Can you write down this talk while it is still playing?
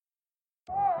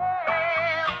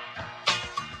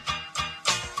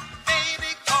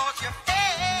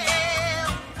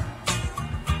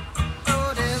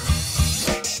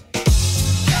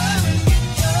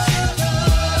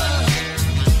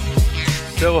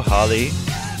So, Holly,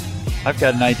 I've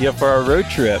got an idea for our road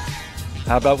trip.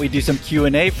 How about we do some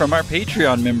Q&A from our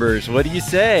Patreon members? What do you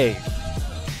say?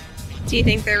 Do you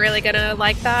think they're really going to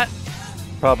like that?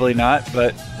 Probably not,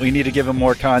 but we need to give them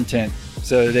more content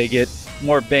so they get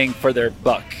more bang for their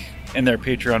buck in their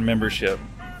Patreon membership.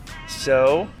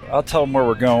 So, I'll tell them where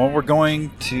we're going. We're going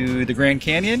to the Grand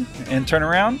Canyon and turn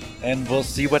around, and we'll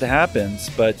see what happens.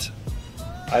 But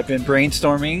I've been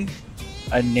brainstorming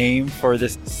a name for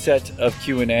this set of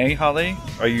Q&A, Holly.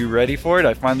 Are you ready for it?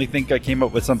 I finally think I came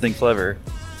up with something clever.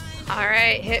 All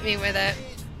right, hit me with it.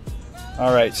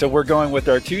 All right, so we're going with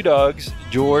our two dogs,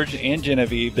 George and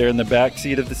Genevieve. They're in the back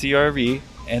seat of the CRV,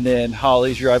 and then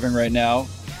Holly's driving right now.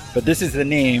 But this is the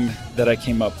name that I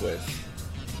came up with.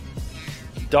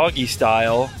 Doggy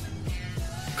Style,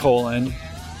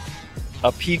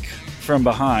 a peek from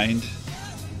behind,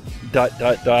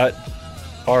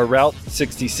 our Route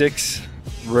 66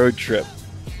 road trip.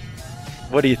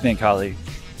 What do you think, Holly?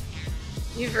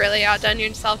 You've really outdone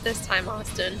yourself this time,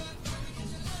 Austin.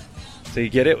 So you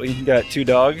get it? We got two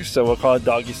dogs, so we'll call it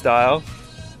Doggy Style.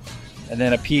 And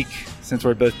then a peek, since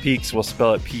we're both peaks, we'll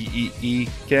spell it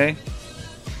P-E-E-K.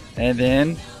 And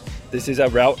then this is a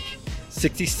Route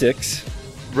 66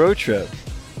 road trip.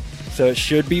 So it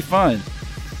should be fun.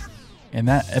 And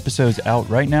that episode's out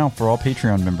right now for all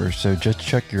Patreon members, so just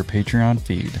check your Patreon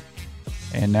feed.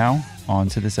 And now, on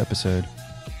to this episode.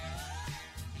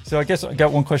 So I guess I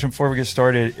got one question before we get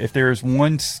started. If there's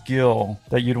one skill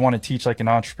that you'd want to teach like an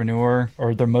entrepreneur,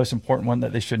 or the most important one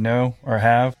that they should know or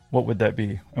have, what would that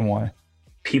be and why?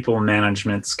 People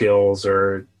management skills,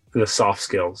 or the soft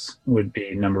skills, would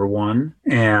be number one.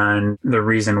 And the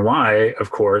reason why,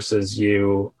 of course, is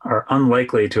you are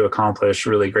unlikely to accomplish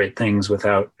really great things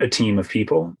without a team of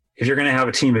people. If you're going to have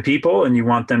a team of people and you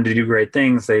want them to do great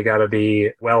things, they got to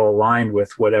be well aligned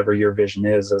with whatever your vision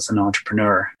is as an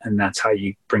entrepreneur. And that's how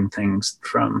you bring things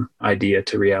from idea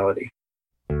to reality.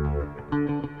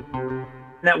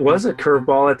 That was a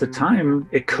curveball at the time.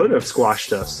 It could have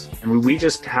squashed us. And we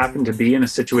just happened to be in a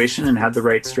situation and had the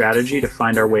right strategy to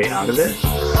find our way out of it.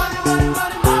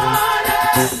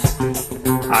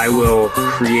 I will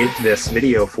create this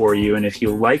video for you, and if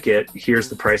you like it, here's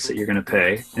the price that you're going to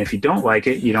pay. And if you don't like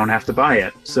it, you don't have to buy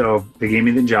it. So they gave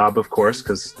me the job, of course,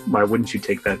 because why wouldn't you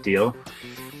take that deal?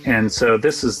 And so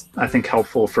this is, I think,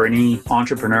 helpful for any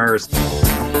entrepreneurs.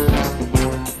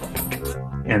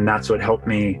 And that's what helped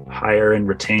me hire and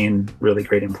retain really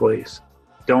great employees.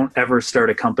 Don't ever start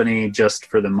a company just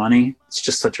for the money. It's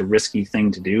just such a risky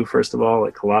thing to do, first of all.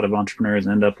 Like, a lot of entrepreneurs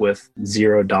end up with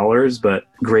 $0, but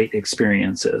great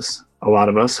experiences. A lot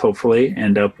of us, hopefully,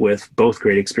 end up with both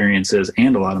great experiences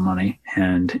and a lot of money.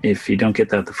 And if you don't get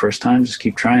that the first time, just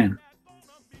keep trying.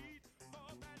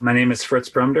 My name is Fritz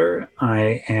Brumder.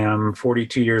 I am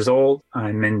 42 years old.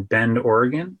 I'm in Bend,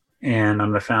 Oregon, and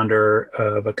I'm the founder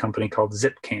of a company called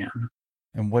Zipcan.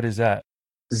 And what is that?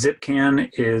 Zipcan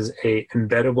is a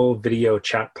embeddable video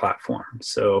chat platform.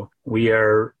 So we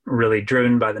are really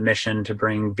driven by the mission to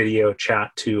bring video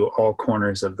chat to all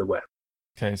corners of the web.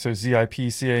 Okay, so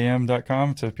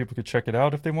zipcam.com, so people could check it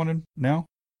out if they wanted now?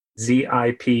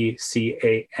 Zipcan.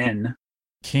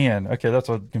 Can. Okay, that's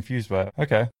what I'm confused by.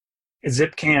 Okay.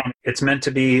 Zipcan, it's meant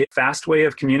to be a fast way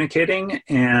of communicating,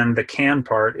 and the can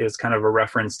part is kind of a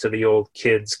reference to the old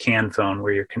kids' can phone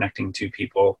where you're connecting two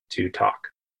people to talk.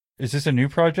 Is this a new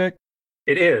project?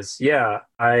 It is, yeah.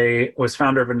 I was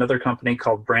founder of another company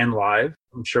called Brand Live.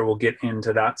 I'm sure we'll get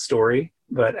into that story.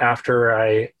 But after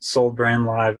I sold Brand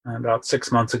Live about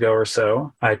 6 months ago or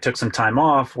so, I took some time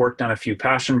off, worked on a few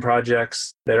passion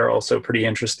projects that are also pretty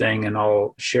interesting, and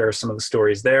I'll share some of the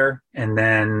stories there, and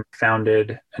then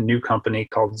founded a new company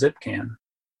called Zipcan.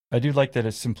 I do like that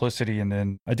it's simplicity, and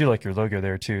then I do like your logo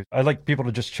there too. I like people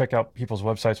to just check out people's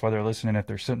websites while they're listening if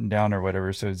they're sitting down or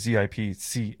whatever. So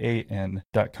zipcan.com.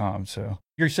 So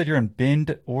you said you're in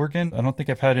Bend, Oregon. I don't think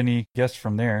I've had any guests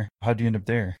from there. How'd you end up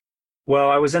there? Well,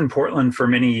 I was in Portland for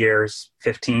many years,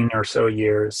 15 or so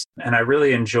years, and I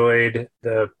really enjoyed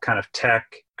the kind of tech,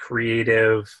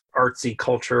 creative, artsy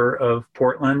culture of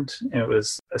Portland. It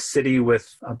was a city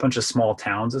with a bunch of small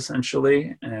towns,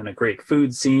 essentially, and a great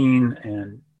food scene,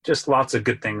 and just lots of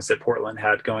good things that Portland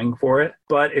had going for it.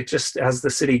 But it just, as the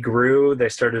city grew, they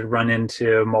started to run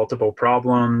into multiple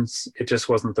problems. It just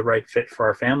wasn't the right fit for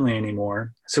our family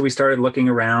anymore. So we started looking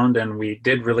around, and we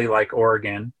did really like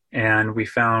Oregon. And we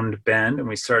found Bend, and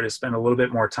we started to spend a little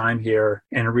bit more time here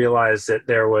and realized that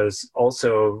there was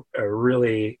also a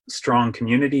really strong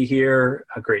community here,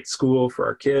 a great school for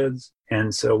our kids.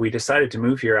 And so we decided to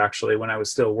move here actually when I was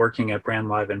still working at Brand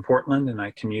Live in Portland, and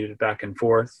I commuted back and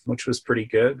forth, which was pretty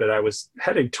good. But I was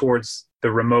headed towards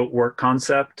the remote work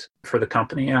concept for the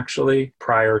company actually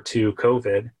prior to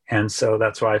COVID. And so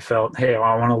that's why I felt, hey,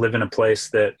 I want to live in a place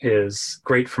that is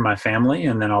great for my family,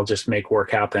 and then I'll just make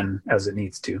work happen as it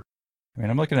needs to. I mean,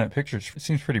 I'm looking at pictures. It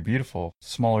seems pretty beautiful.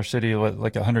 Smaller city,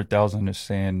 like 100,000 is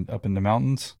staying up in the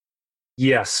mountains.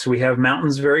 Yes, we have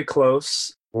mountains very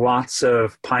close. Lots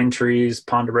of pine trees,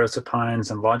 ponderosa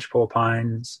pines and lodgepole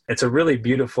pines. It's a really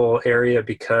beautiful area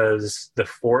because the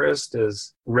forest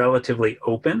is relatively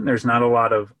open. There's not a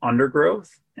lot of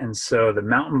undergrowth. And so the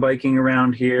mountain biking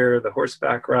around here, the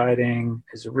horseback riding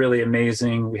is really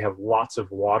amazing. We have lots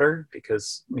of water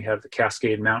because we have the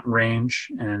Cascade Mountain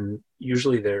Range, and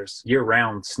usually there's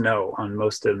year-round snow on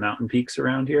most of the mountain peaks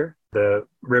around here. The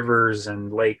rivers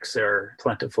and lakes are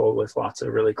plentiful with lots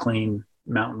of really clean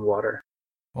mountain water.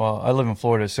 Well, I live in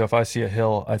Florida, so if I see a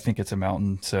hill, I think it's a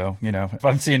mountain. So, if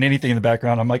I'm seeing anything in the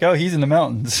background, I'm like, oh, he's in the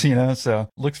mountains, so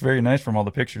looks very nice from all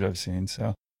the pictures I've seen.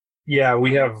 So, yeah,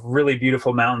 we have really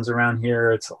beautiful mountains around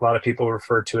here. A lot of people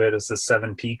refer to it as the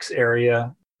Seven Peaks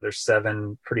area. There's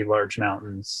 7 pretty large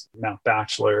mountains. Mount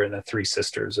Bachelor and the Three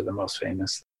Sisters are the most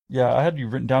famous. Yeah, I had you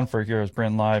written down for Heroes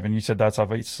Brand Live, and you said that's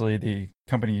obviously the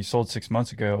company you sold 6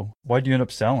 months ago. Why'd you end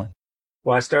up selling?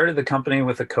 Well, I started the company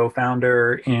with a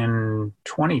co-founder in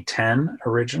 2010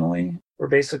 originally. We're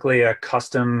basically a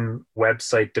custom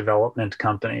website development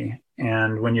company.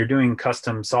 And when you're doing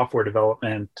custom software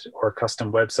development or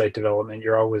custom website development,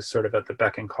 you're always sort of at the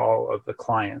beck and call of the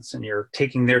clients, and you're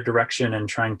taking their direction and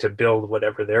trying to build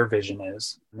whatever their vision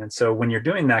is. And so when you're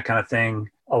doing that kind of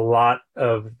thing, a lot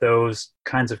of those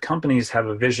kinds of companies have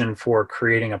a vision for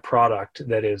creating a product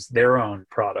that is their own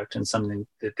product and something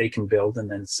that they can build and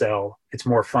then sell. It's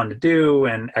more fun to do,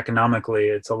 and economically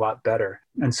it's a lot better.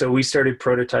 And so we started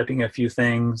prototyping a few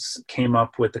things, came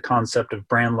up with the concept of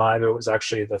Brand Live. It was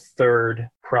actually the third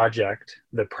project.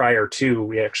 The prior two,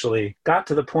 we actually got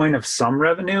to the point of some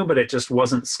revenue, but it just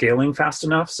wasn't scaling fast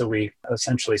enough. So we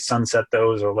essentially sunset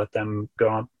those or let them go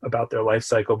on about their life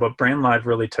cycle. But Brand Live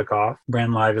really took off.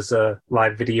 Brand Live is a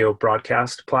live video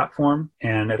broadcast platform,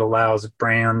 and it allows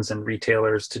brands and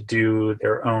retailers to do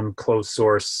their own closed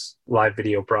source live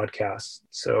video broadcasts.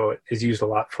 So it is used a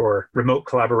lot for remote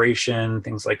collaboration,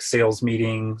 things like sales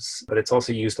meetings, but it's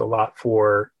also used a lot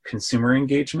for consumer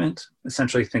engagement.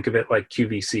 Essentially, think of it like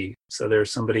QVC. So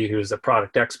there's somebody who's a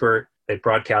product expert. They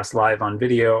broadcast live on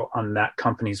video on that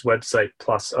company's website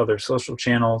plus other social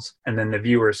channels, and then the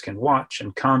viewers can watch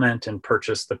and comment and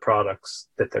purchase the products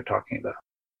that they're talking about.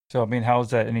 So, how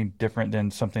is that any different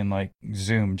than something like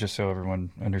Zoom, just so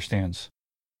everyone understands?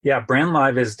 Yeah, Brand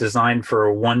Live is designed for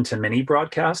a one-to-many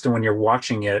broadcast, and when you're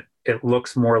watching it, it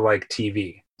looks more like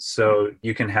TV. So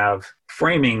you can have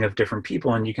framing of different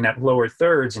people, and you can have lower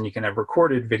thirds, and you can have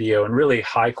recorded video and really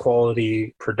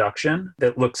high-quality production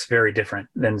that looks very different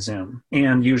than Zoom.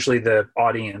 And usually the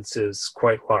audience is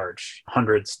quite large,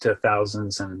 hundreds to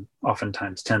thousands, and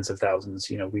oftentimes tens of thousands.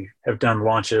 We have done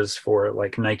launches for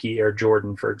like Nike Air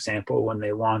Jordan, for example. When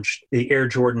they launched the Air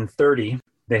Jordan 30,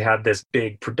 they had this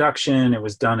big production. It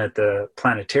was done at the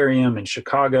planetarium in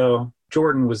Chicago.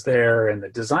 Jordan was there and the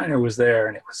designer was there,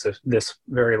 and it was this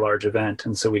very large event.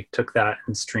 And so we took that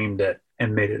and streamed it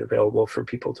and made it available for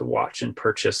people to watch and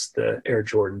purchase the Air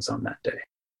Jordans on that day.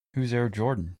 Who's Air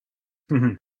Jordan?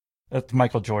 Mm-hmm. That's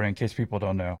Michael Jordan, in case people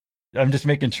don't know. I'm just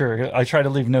making sure. I try to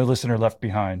leave no listener left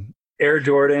behind. Air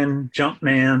Jordan,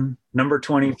 Jumpman, number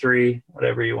 23,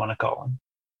 whatever you want to call him.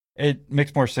 It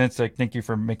makes more sense. Thank you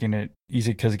for making it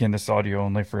easy, because again, this audio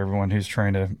only for everyone who's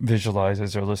trying to visualize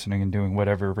as they're listening and doing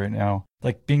whatever right now.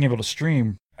 Being able to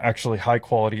stream actually high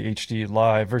quality HD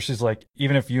live versus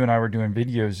even if you and I were doing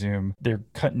video Zoom, they're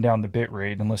cutting down the bit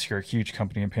rate unless you're a huge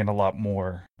company and paying a lot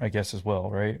more, I guess, as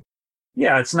well, right?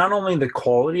 Yeah, it's not only the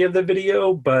quality of the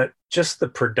video, but just the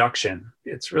production.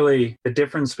 It's really the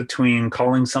difference between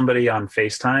calling somebody on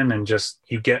FaceTime and just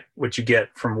you get what you get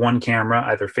from one camera,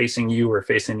 either facing you or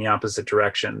facing the opposite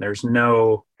direction. There's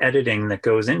no editing that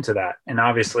goes into that. And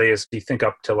obviously, as you think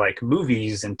up to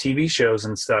movies and TV shows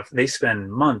and stuff, they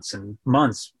spend months and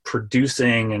months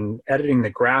producing and editing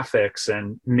the graphics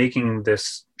and making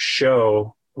this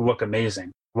show look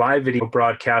amazing. Live video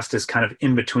broadcast is kind of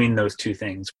in between those two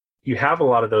things. You have a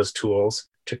lot of those tools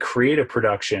to create a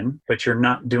production, but you're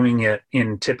not doing it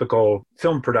in typical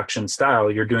film production style.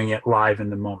 You're doing it live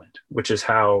in the moment, which is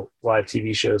how live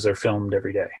TV shows are filmed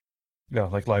every day. Yeah,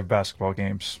 like live basketball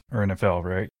games or NFL,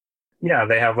 right? Yeah,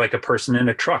 they have a person in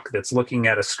a truck that's looking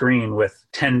at a screen with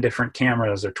 10 different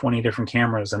cameras or 20 different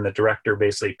cameras, and the director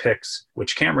basically picks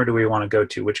which camera do we want to go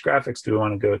to, which graphics do we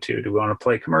want to go to, do we want to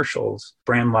play commercials?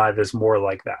 Brand Live is more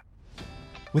like that.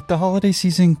 With the holiday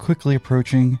season quickly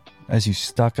approaching, as you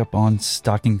stock up on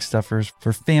stocking stuffers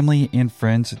for family and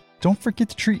friends, don't forget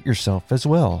to treat yourself as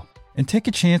well. And take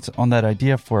a chance on that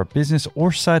idea for a business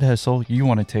or side hustle you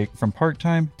want to take from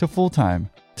part-time to full-time.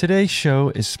 Today's show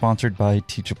is sponsored by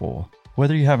Teachable.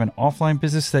 Whether you have an offline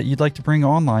business that you'd like to bring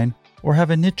online or have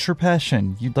a niche or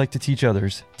passion you'd like to teach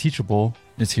others, Teachable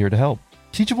is here to help.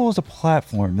 Teachable is a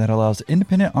platform that allows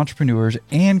independent entrepreneurs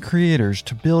and creators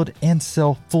to build and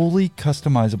sell fully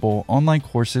customizable online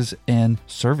courses and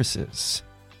services.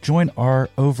 Join our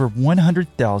over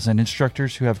 100,000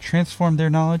 instructors who have transformed their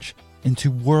knowledge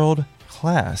into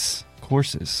world-class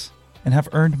courses and have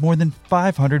earned more than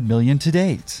 $500 million to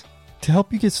date. To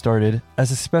help you get started, as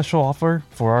a special offer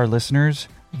for our listeners,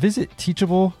 visit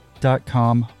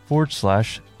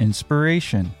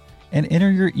teachable.com/inspiration and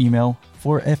enter your email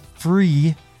for a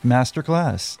free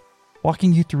masterclass,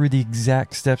 walking you through the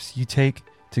exact steps you take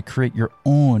to create your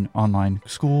own online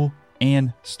school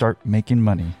and start making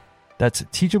money. That's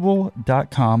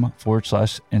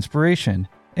teachable.com/inspiration.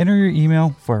 Enter your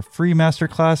email for a free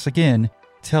masterclass again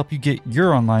to help you get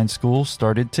your online school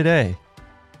started today.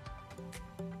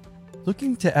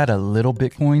 Looking to add a little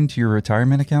Bitcoin to your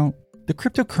retirement account? The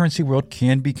cryptocurrency world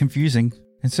can be confusing,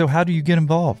 and so how do you get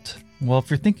involved? Well, if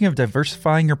you're thinking of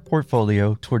diversifying your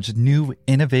portfolio towards new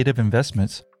innovative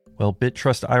investments, well,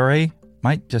 BitTrust IRA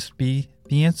might just be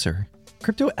the answer.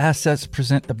 Crypto assets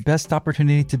present the best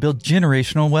opportunity to build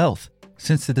generational wealth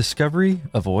since the discovery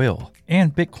of oil.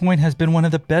 And Bitcoin has been one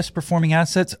of the best performing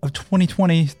assets of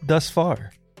 2020 thus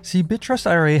far. See, BitTrust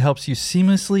IRA helps you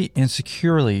seamlessly and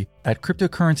securely add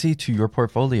cryptocurrency to your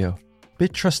portfolio.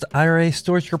 BitTrust IRA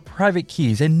stores your private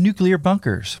keys in nuclear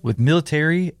bunkers with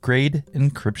military-grade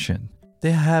encryption.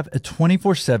 They have a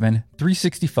 24/7,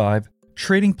 365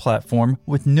 trading platform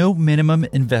with no minimum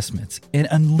investments and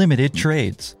unlimited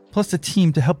trades, plus a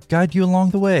team to help guide you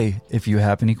along the way if you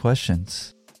have any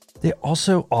questions. They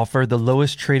also offer the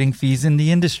lowest trading fees in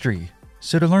the industry.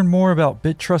 So to learn more about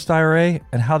BitTrust IRA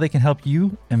and how they can help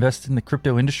you invest in the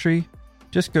crypto industry,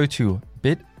 just go to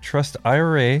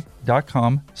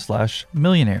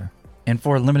bitrustira.com/millionaire. And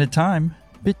for a limited time,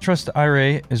 BitTrust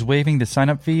IRA is waiving the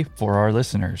sign-up fee for our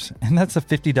listeners, and that's a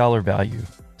 $50 value.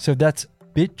 So that's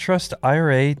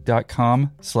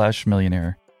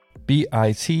bitrustira.com/millionaire.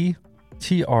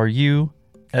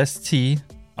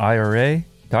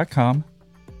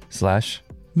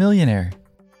 bitrustira.com/millionaire.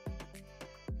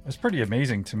 It's pretty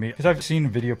amazing to me because I've seen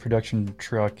video production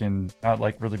truck and not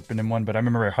like really been in one, but I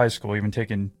remember at high school even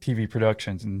taking TV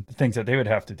productions and the things that they would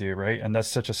have to do, right? And that's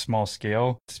such a small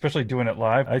scale, especially doing it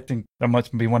live. I think that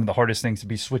must be one of the hardest things to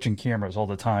be switching cameras all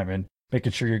the time and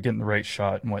making sure you're getting the right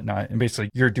shot and whatnot. And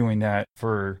basically you're doing that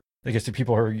for, I guess, the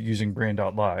people who are using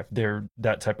Brand.live. They're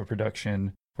that type of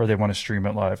production where they want to stream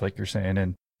it live, like you're saying,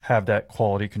 and have that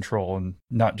quality control and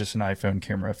not just an iPhone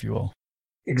camera, if you will.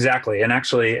 Exactly. And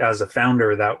actually, as a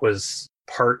founder, that was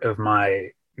part of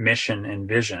my mission and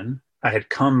vision. I had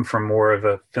come from more of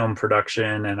a film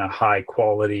production and a high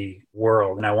quality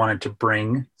world, and I wanted to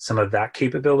bring some of that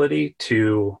capability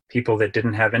to people that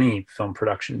didn't have any film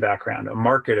production background, a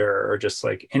marketer or just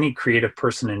like any creative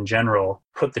person in general,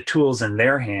 put the tools in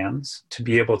their hands to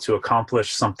be able to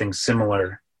accomplish something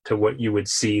similar to what you would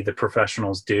see the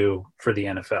professionals do for the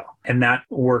NFL. And that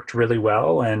worked really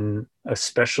well and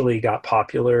especially got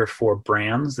popular for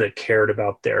brands that cared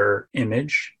about their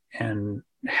image and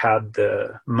had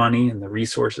the money and the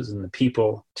resources and the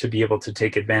people to be able to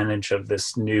take advantage of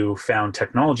this newfound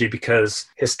technology, because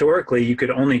historically you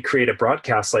could only create a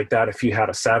broadcast like that if you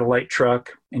had a satellite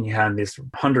truck and you had these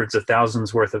hundreds of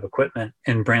thousands worth of equipment.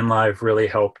 And BrandLive really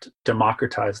helped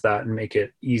democratize that and make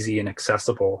it easy and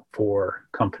accessible for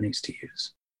companies to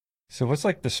use. So what's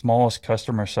like the smallest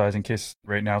customer size in case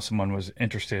right now someone was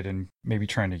interested in maybe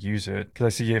trying to use it? Because I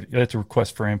see you have to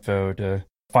request for info to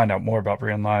find out more about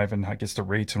BrandLive and I guess the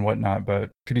rates and whatnot. But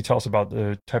could you tell us about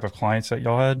the type of clients that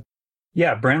y'all had?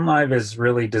 Yeah, BrandLive is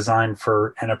really designed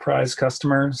for enterprise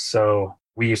customers. So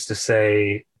we used to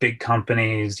say big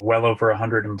companies, well over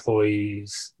 100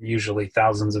 employees, usually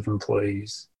thousands of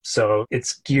employees. So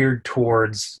it's geared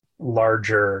towards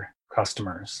larger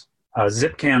customers.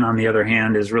 Zipcan, on the other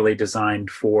hand, is really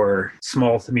designed for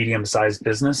small to medium-sized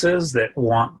businesses that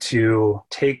want to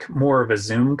take more of a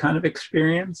Zoom kind of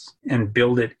experience and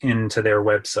build it into their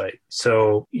website.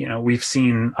 So, we've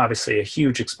seen obviously a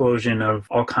huge explosion of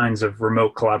all kinds of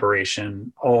remote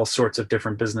collaboration, all sorts of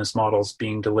different business models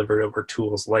being delivered over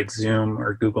tools like Zoom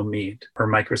or Google Meet or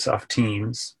Microsoft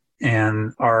Teams.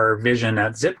 And our vision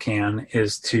at ZipCan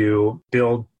is to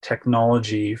build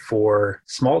technology for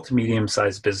small to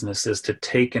medium-sized businesses to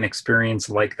take an experience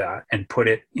like that and put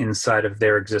it inside of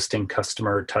their existing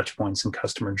customer touchpoints and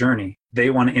customer journey.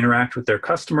 They want to interact with their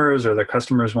customers, or their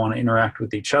customers want to interact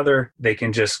with each other. They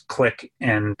can just click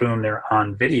and boom, they're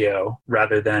on video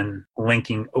rather than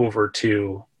linking over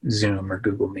to Zoom or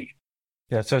Google Meet.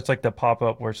 Yeah, so it's like the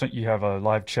pop-up where you have a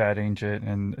live chat agent,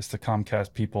 and it's the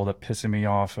Comcast people that pissing me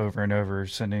off over and over,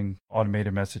 sending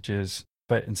automated messages.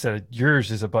 But instead of yours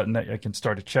is a button that I can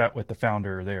start a chat with the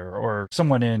founder there, or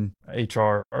someone in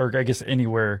HR, or I guess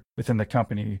anywhere within the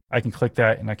company. I can click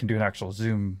that and I can do an actual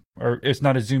Zoom, or it's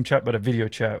not a Zoom chat, but a video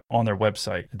chat on their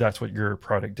website. That's what your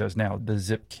product does now, the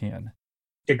ZipCan.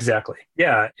 Exactly.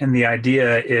 Yeah. And the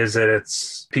idea is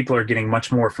that people are getting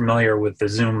much more familiar with the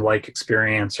Zoom-like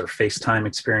experience or FaceTime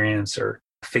experience, or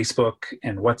Facebook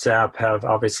and WhatsApp have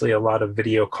obviously a lot of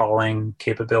video calling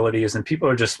capabilities, and people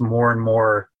are just more and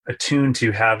more attuned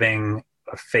to having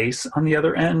a face on the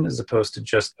other end as opposed to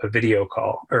just a video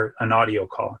call or an audio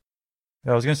call.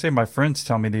 I was going to say, my friends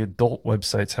tell me the adult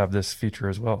websites have this feature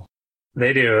as well.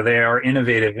 They do. They are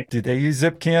innovative. Do they use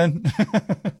ZipCan?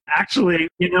 Actually,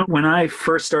 when I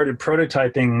first started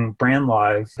prototyping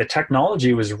BrandLive, the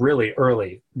technology was really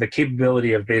early. The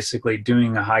capability of basically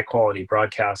doing a high quality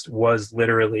broadcast was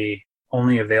literally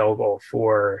only available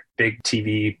for big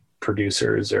TV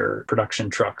producers or production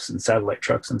trucks and satellite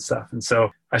trucks and stuff. And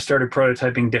so I started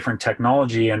prototyping different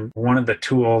technology, and one of the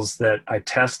tools that I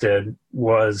tested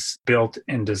was built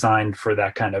and designed for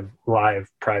that kind of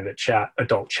live private chat,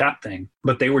 adult chat thing.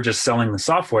 But they were just selling the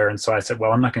software. And so I said,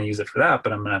 well, I'm not going to use it for that,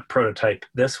 but I'm going to prototype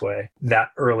this way. That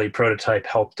early prototype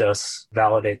helped us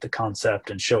validate the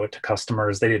concept and show it to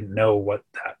customers. They didn't know what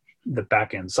the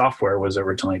back-end software was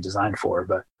originally designed for,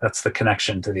 but that's the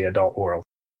connection to the adult world.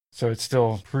 So it's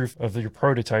still proof of your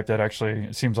prototype that actually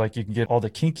it seems like you can get all the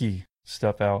kinky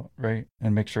stuff out, right?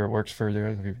 And make sure it works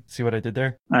further. See what I did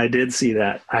there? I did see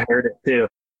that. I heard it too.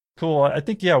 Cool. I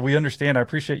think, yeah, we understand. I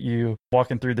appreciate you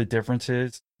walking through the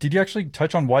differences. Did you actually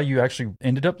touch on why you actually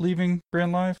ended up leaving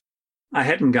BrandLive? I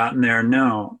hadn't gotten there,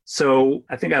 no. So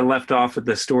I think I left off with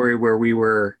the story where we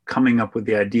were coming up with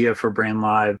the idea for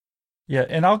BrandLive. Yeah,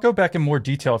 and I'll go back in more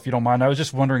detail if you don't mind. I was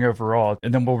just wondering overall,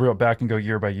 and then we'll reel back and go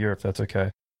year by year if that's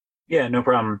okay. Yeah, no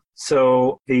problem.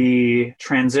 So the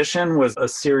transition was a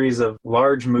series of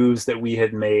large moves that we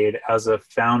had made as a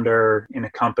founder in a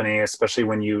company, especially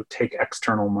when you take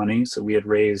external money. So we had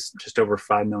raised just over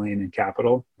 $5 million in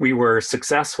capital. We were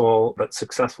successful, but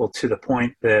successful to the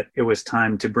point that it was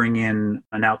time to bring in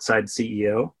an outside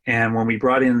CEO. And when we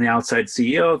brought in the outside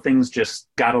CEO, things just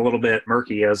got a little bit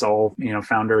murky, as all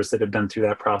founders that have been through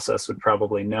that process would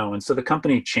probably know. And so the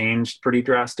company changed pretty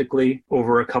drastically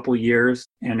over a couple of years,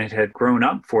 and it had grown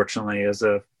up. Fortunately, as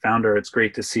a founder, it's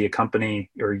great to see a company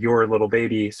or your little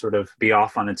baby sort of be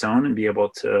off on its own and be able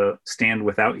to stand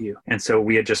without you. And so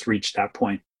we had just reached that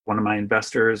point. One of my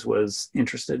investors was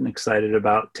interested and excited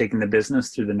about taking the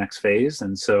business through the next phase.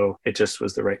 And so it just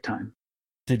was the right time.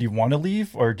 Did you want to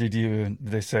leave, or did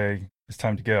they say it's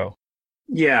time to go?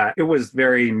 Yeah, it was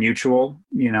very mutual.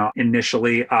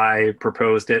 Initially I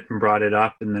proposed it and brought it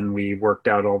up, and then we worked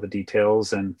out all the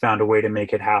details and found a way to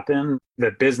make it happen.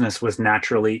 The business was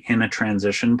naturally in a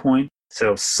transition point.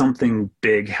 So something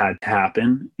big had to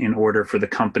happen in order for the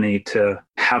company to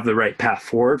have the right path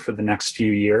forward for the next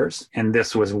few years. And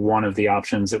this was one of the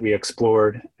options that we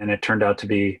explored. And it turned out to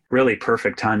be really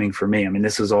perfect timing for me. I mean,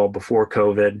 this was all before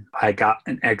COVID. I got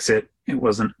an exit. It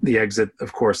wasn't the exit,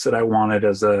 of course, that I wanted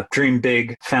as a dream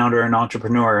big founder and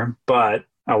entrepreneur, but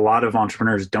a lot of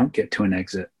entrepreneurs don't get to an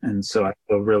exit. And so I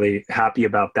feel really happy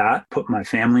about that. Put my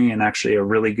family in actually a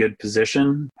really good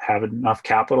position, have enough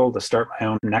capital to start my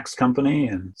own next company.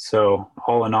 And so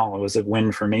all in all, it was a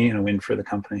win for me and a win for the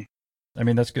company. I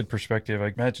mean, that's good perspective. I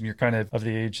imagine you're kind of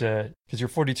the age that, because you're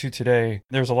 42 today,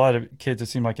 there's a lot of kids, it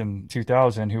seemed like in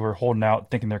 2000, who were holding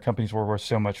out thinking their companies were worth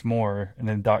so much more. And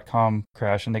then .com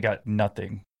crash and they got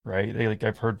nothing, right?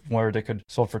 I've heard where they could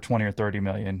sold for 20 or 30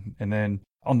 million. And then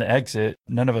on the exit,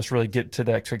 none of us really get to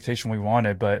the expectation we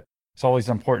wanted, but it's always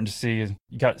important to see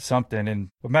you got something. And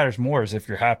what matters more is if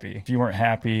you're happy. If you weren't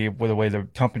happy with the way the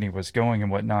company was going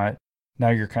and whatnot, now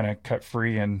you're kind of cut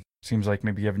free and seems like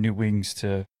maybe you have new wings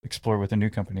to explore with a new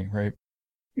company, right?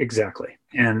 Exactly.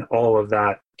 And all of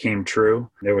that came true.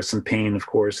 There was some pain, of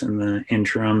course, in the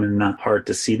interim, and not hard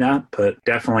to see that. But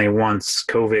definitely once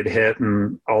COVID hit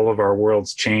and all of our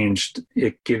worlds changed,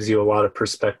 it gives you a lot of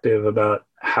perspective about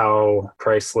how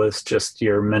priceless just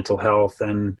your mental health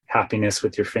and happiness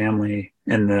with your family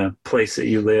and the place that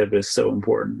you live is so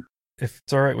important. if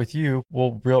it's all right with you,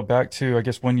 we'll reel it back to, I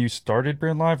guess, when you started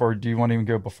Brand Live, or do you want to even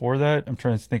go before that? I'm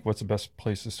trying to think what's the best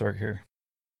place to start here.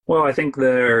 Well, I think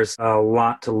there's a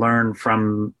lot to learn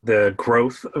from the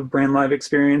growth of Brand Live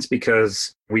experience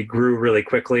because we grew really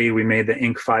quickly. We made the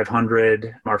Inc.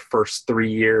 500 our first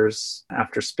 3 years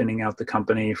after spinning out the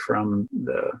company from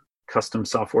the custom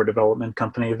software development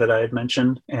company that I had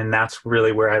mentioned. And that's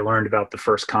really where I learned about the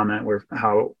first comment, where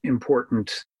how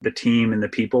important the team and the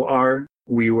people are.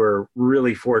 We were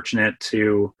really fortunate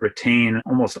to retain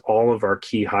almost all of our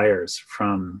key hires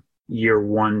from year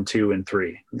 1, 2, and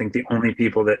 3. I think the only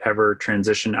people that ever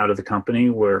transitioned out of the company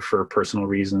were for personal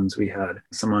reasons. We had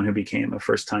someone who became a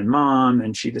first-time mom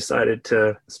and she decided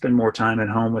to spend more time at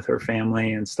home with her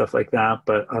family and stuff like that.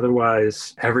 But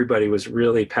otherwise, everybody was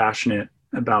really passionate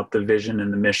about the vision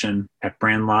and the mission at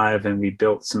Brand Live, and we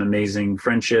built some amazing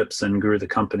friendships and grew the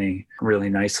company really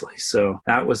nicely. So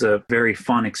that was a very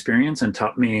fun experience and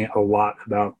taught me a lot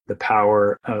about the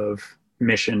power of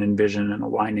mission and vision and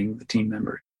aligning the team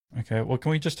members. Okay. Well,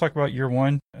 can we just talk about year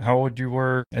one, how old you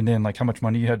were, and then like how much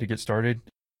money you had to get started?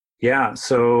 Yeah.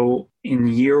 So in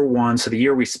year 1, so the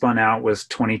year we spun out was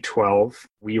 2012.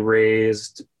 We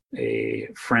raised a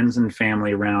friends and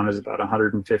family round. It was about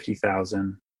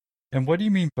 150,000. And what do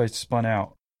you mean by spun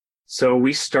out? So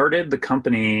we started the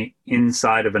company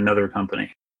inside of another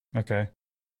company. Okay.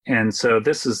 And so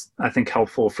this is, I think,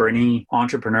 helpful for any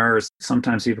entrepreneurs.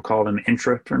 Sometimes people call them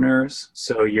intrapreneurs.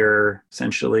 So you're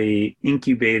essentially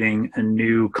incubating a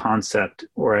new concept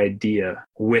or idea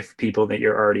with people that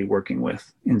you're already working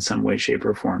with in some way, shape,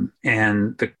 or form.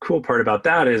 And the cool part about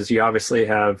that is you obviously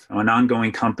have an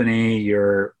ongoing company.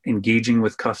 You're engaging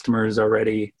with customers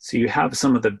already. So you have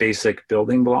some of the basic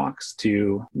building blocks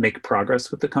to make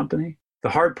progress with the company. The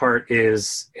hard part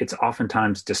is it's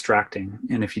oftentimes distracting.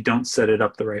 And if you don't set it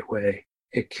up the right way,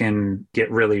 it can get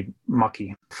really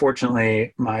mucky.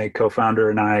 Fortunately, my co-founder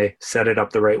and I set it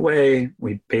up the right way.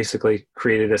 We basically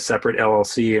created a separate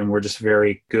LLC, and we're just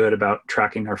very good about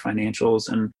tracking our financials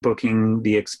and booking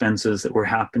the expenses that were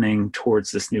happening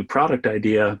towards this new product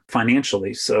idea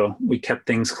financially. So we kept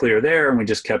things clear there, and we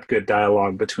just kept good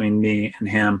dialogue between me and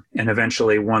him. And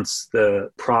eventually, once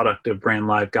the product of Brand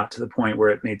Live got to the point where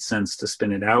it made sense to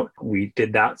spin it out, we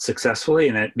did that successfully,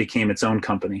 and it became its own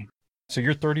company. So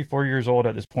you're 34 years old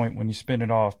at this point when you spin it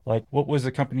off. Like, what was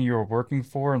the company you were working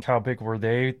for and how big were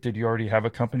they? Did you already have a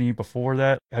company before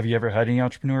that? Have you ever had any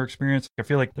entrepreneur experience? I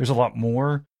feel like there's a lot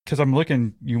more because I'm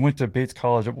looking, you went to Bates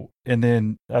College and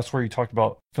then that's where you talked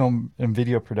about film and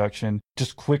video production.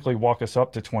 Just quickly walk us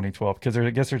up to 2012 because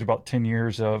I guess there's about 10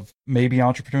 years of maybe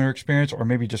entrepreneur experience or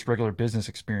maybe just regular business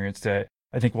experience that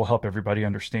I think will help everybody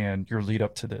understand your lead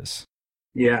up to this.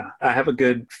 Yeah, I have a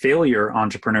good failure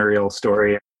entrepreneurial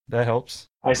story. That helps.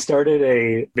 I started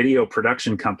a video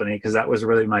production company because that was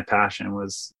really my passion,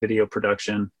 was video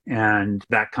production. And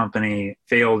that company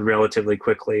failed relatively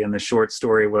quickly. And the short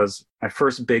story was my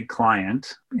first big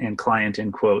client, and client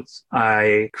in quotes.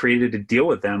 I created a deal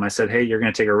with them. I said, hey, you're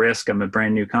going to take a risk. I'm a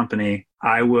brand new company.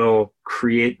 I will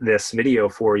create this video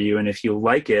for you. And if you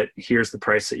like it, here's the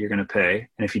price that you're going to pay.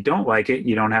 And if you don't like it,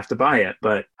 you don't have to buy it,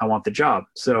 but I want the job.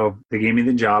 So they gave me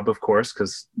the job, of course,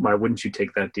 because why wouldn't you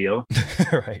take that deal?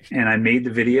 Right. And I made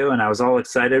the video and I was all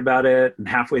excited about it. And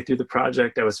halfway through the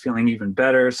project, I was feeling even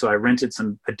better. So I rented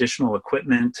some additional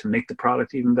equipment to make the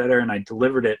product even better. And I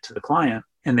delivered it to the client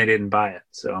and they didn't buy it.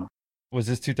 So was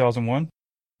this 2001?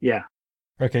 Yeah.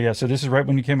 Okay, yeah. So this is right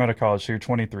when you came out of college. So you're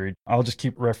 23. I'll just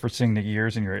keep referencing the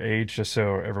years and your age just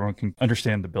so everyone can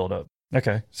understand the buildup.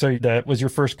 Okay. So that was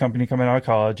your first company coming out of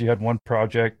college. You had one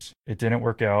project. It didn't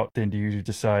work out. Then do you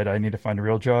decide I need to find a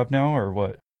real job now or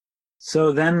what?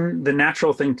 So then the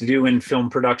natural thing to do in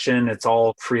film production, it's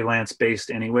all freelance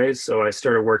based anyways. So I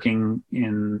started working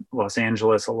in Los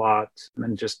Angeles a lot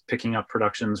and just picking up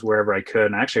productions wherever I could.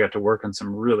 And I actually got to work on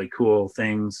some really cool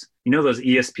things. You know, those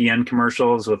ESPN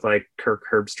commercials with like Kirk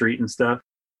Herbstreit and stuff?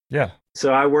 Yeah.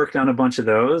 So I worked on a bunch of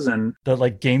those and the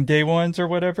like game day ones or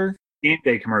whatever? Game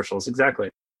day commercials.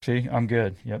 Exactly. See, I'm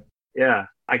good. Yep. Yeah.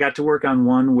 I got to work on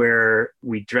one where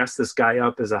we dressed this guy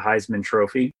up as a Heisman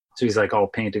Trophy. So he's like all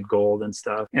painted gold and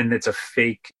stuff. And it's a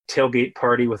fake tailgate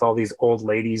party with all these old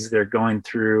ladies. They're going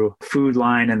through food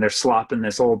line and they're slopping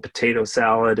this old potato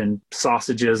salad and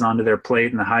sausages onto their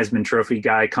plate. And the Heisman Trophy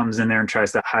guy comes in there and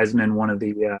tries to Heisman one of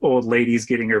the old ladies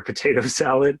getting her potato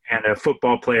salad. And a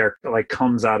football player like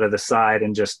comes out of the side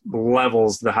and just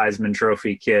levels the Heisman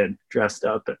Trophy kid dressed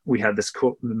up. We had this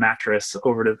cool mattress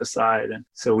over to the side. And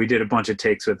so we did a bunch of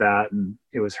takes with that. And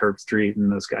it was Herbstreit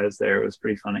and those guys there. It was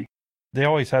pretty funny. They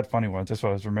always had funny ones. That's what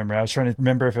I was remembering. I was trying to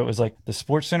remember if it was like the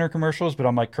Sports Center commercials, but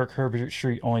I'm like, Kirk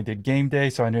Herbstreit only did game day,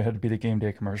 so I knew it had to be the game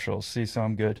day commercials. See, so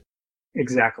I'm good.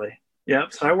 Exactly.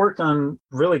 Yep. So I worked on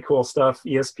really cool stuff,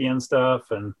 ESPN stuff,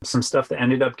 and some stuff that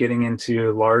ended up getting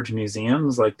into large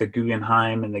museums like the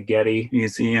Guggenheim and the Getty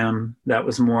Museum. That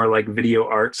was more like video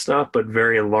art stuff, but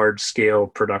very large scale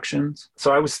productions.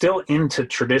 So I was still into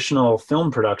traditional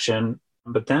film production,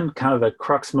 but then kind of the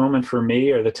crux moment for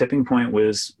me, or the tipping point,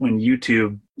 was when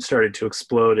YouTube started to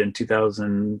explode in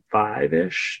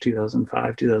 2005-ish,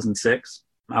 2005, 2006.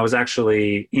 I was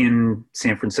actually in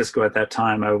San Francisco at that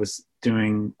time. I was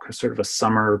doing sort of a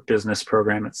summer business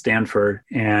program at Stanford,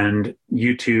 and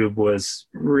YouTube was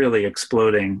really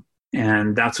exploding.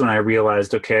 And that's when I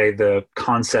realized, okay, the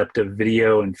concept of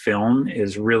video and film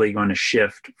is really going to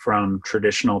shift from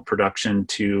traditional production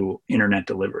to internet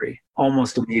delivery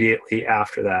almost immediately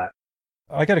after that.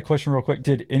 I got a question real quick.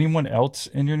 Did anyone else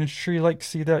in your industry like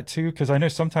see that too? Because I know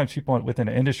sometimes people within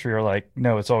the industry are like,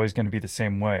 no, it's always going to be the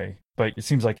same way. But it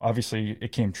seems like obviously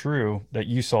it came true that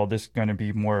you saw this going to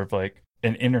be more of like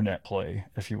an internet play,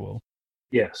 if you will.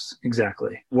 Yes,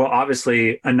 exactly. Well,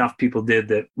 obviously enough people did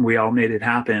that we all made it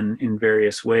happen in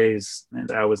various ways.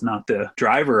 And I was not the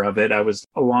driver of it. I was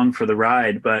along for the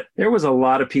ride, but there was a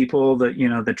lot of people that,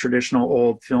 the traditional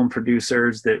old film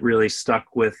producers that really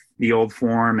stuck with the old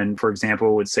form. And for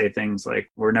example, would say things like,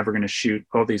 we're never going to shoot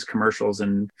all these commercials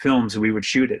and films. We would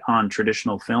shoot it on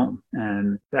traditional film.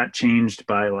 And that changed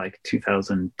by like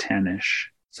 2010-ish.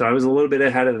 So I was a little bit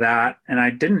ahead of that, and I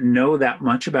didn't know that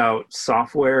much about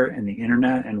software and the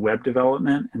internet and web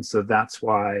development. And so that's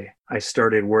why I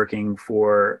started working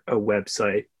for a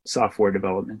website software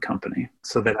development company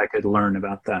so that I could learn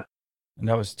about that. And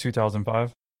that was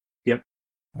 2005? Yep.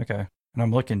 Okay. And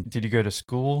I'm looking, did you go to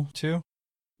school too?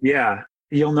 Yeah.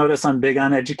 You'll notice I'm big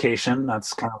on education.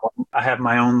 That's kind of, I have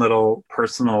my own little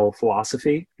personal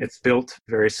philosophy. It's built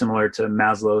very similar to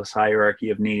Maslow's hierarchy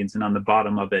of needs, and on the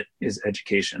bottom of it is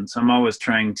education. So I'm always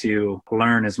trying to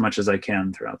learn as much as I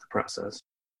can throughout the process.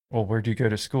 Well, where'd you go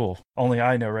to school? Only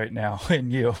I know right now, and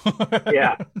you.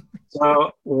 Yeah.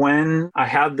 So when I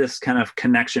had this kind of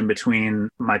connection between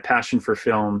my passion for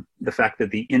film, the fact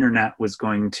that the internet was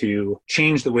going to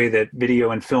change the way that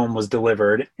video and film was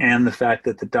delivered, and the fact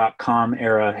that the .com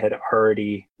era had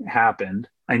already happened,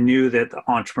 I knew that the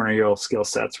entrepreneurial skill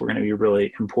sets were going to be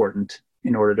really important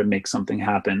in order to make something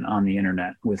happen on the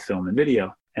internet with film and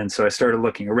video. And so I started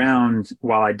looking around.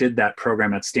 While I did that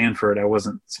program at Stanford, I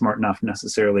wasn't smart enough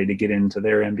necessarily to get into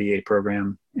their MBA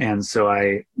program. And so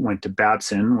I went to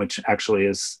Babson, which actually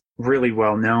is really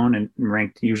well known and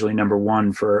ranked usually number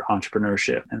one for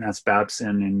entrepreneurship. And that's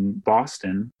Babson in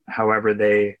Boston. However,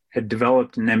 they had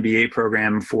developed an MBA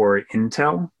program for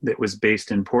Intel that was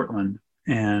based in Portland.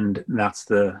 And that's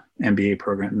the MBA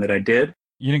program that I did.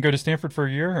 You didn't go to Stanford for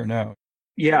a year or no?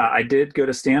 Yeah, I did go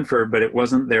to Stanford, but it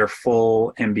wasn't their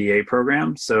full MBA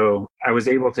program. So I was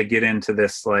able to get into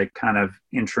this like kind of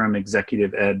interim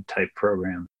executive ed type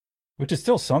program. Which is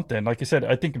still something. Like I said,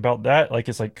 I think about that, like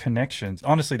it's like connections.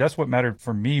 Honestly, that's what mattered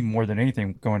for me more than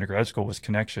anything going to grad school was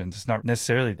connections. It's not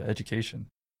necessarily the education.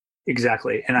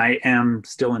 Exactly. And I am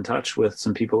still in touch with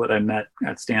some people that I met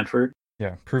at Stanford.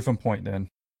 Yeah, proof and point then.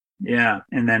 Yeah.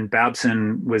 And then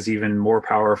Babson was even more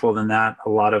powerful than that. A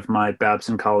lot of my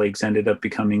Babson colleagues ended up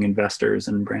becoming investors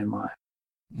in BrandLive.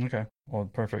 Okay. Well,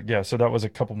 perfect. Yeah. So that was a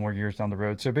couple more years down the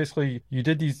road. So basically you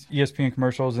did these ESPN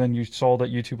commercials and you saw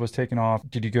that YouTube was taking off.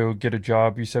 Did you go get a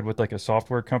job, you said, with like a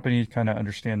software company, kind of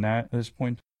understand that at this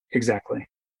point? Exactly.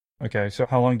 Okay. So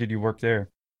how long did you work there?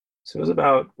 So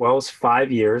it was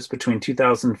 5 years. Between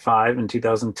 2005 and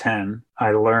 2010, I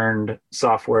learned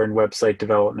software and website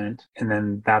development. And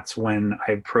then that's when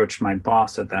I approached my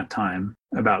boss at that time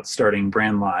about starting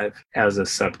BrandLive as a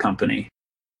sub company.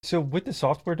 So with the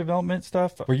software development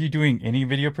stuff, were you doing any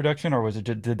video production or was it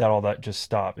did that all that just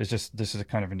stop? It's just, this is a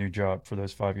kind of a new job for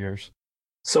those 5 years.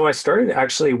 So I started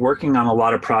actually working on a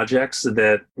lot of projects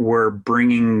that were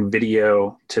bringing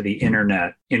video to the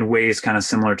internet in ways kind of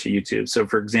similar to YouTube. So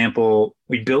for example,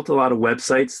 we built a lot of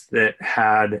websites that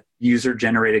had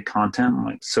user-generated content,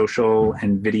 like social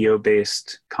and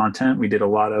video-based content. We did a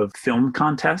lot of film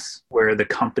contests where the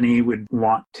company would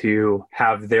want to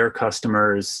have their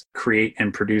customers create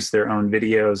and produce their own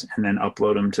videos and then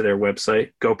upload them to their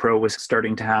website. GoPro was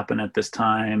starting to happen at this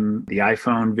time. The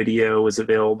iPhone video was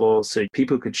available, so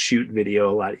people could shoot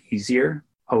video a lot easier.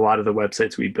 A lot of the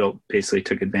websites we built basically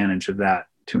took advantage of that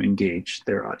to engage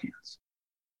their audience.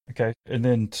 Okay. And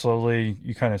then slowly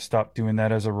you kind of stopped doing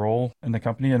that as a role in the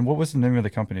company. And what was the name of the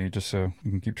company, just so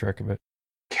you can keep track of it?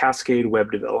 Cascade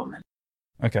Web Development.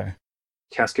 Okay.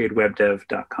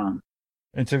 CascadeWebDev.com.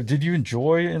 And so did you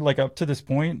enjoy like up to this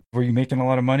point? Were you making a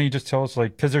lot of money? Just tell us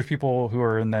like, because there's people who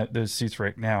are in those seats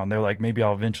right now and they're like, maybe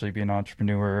I'll eventually be an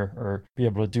entrepreneur or be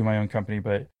able to do my own company.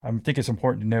 But I think it's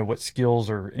important to know what skills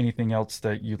or anything else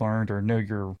that you learned or know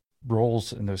your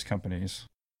roles in those companies.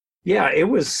 Yeah, it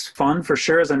was fun for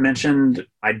sure. As I mentioned,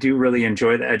 I do really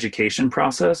enjoy the education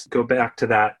process. Go back to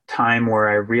that time where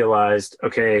I realized,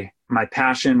 okay, my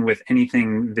passion with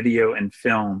anything video and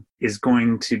film is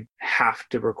going to have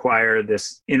to require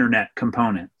this internet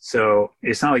component. So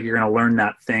it's not like you're going to learn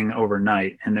that thing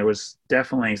overnight. And there was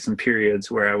definitely some periods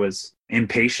where I was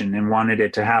impatient and wanted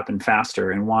it to happen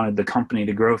faster and wanted the company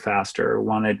to grow faster,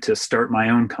 wanted to start my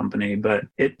own company. But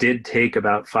it did take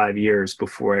about 5 years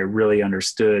before I really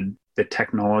understood the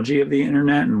technology of the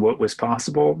internet and what was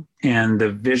possible. And the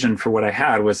vision for what I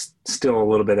had was still a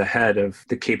little bit ahead of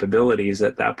the capabilities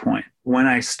at that point. When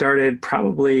I started,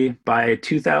 probably by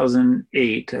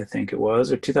 2008, I think it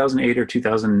was, or 2008 or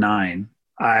 2009,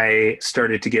 I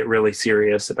started to get really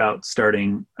serious about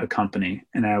starting a company.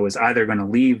 And I was either going to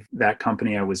leave that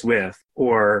company I was with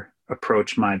or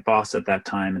approach my boss at that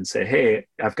time and say, hey,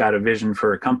 I've got a vision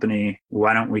for a company.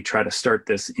 Why don't we try to start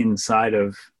this inside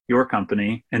of your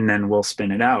company and then we'll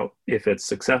spin it out if it's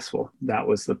successful. That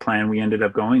was the plan we ended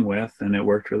up going with, and it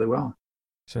worked really well.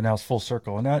 So now it's full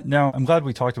circle. And now I'm glad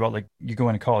we talked about like you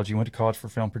going to college. You went to college for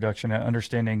film production and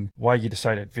understanding why you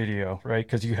decided video, right?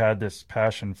 Because you had this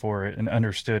passion for it and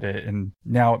understood it. And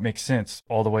now it makes sense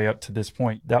all the way up to this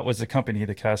point. That was the company,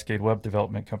 the Cascade Web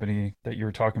Development Company that you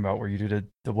were talking about, where you did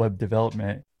the web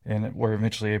development. And we're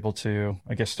eventually able to,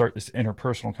 I guess, start this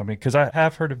interpersonal company. Because I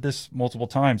have heard of this multiple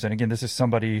times. And again, this is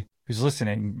somebody who's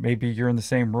listening. Maybe you're in the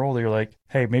same role. You're like,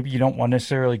 hey, maybe you don't want to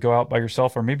necessarily go out by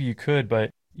yourself, or maybe you could, but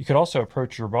you could also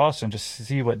approach your boss and just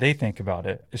see what they think about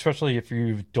it, especially if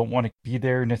you don't want to be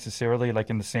there necessarily like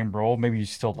in the same role. Maybe you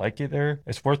still like it there.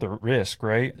 It's worth the risk,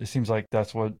 right? It seems like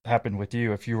that's what happened with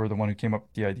you if you were the one who came up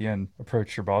with the idea and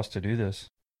approached your boss to do this.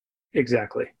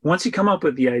 Exactly. Once you come up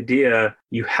with the idea,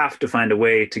 you have to find a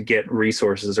way to get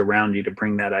resources around you to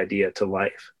bring that idea to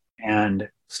life. And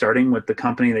starting with the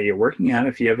company that you're working at,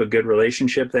 if you have a good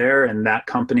relationship there and that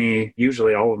company,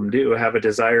 usually all of them do, have a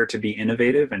desire to be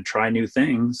innovative and try new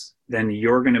things, then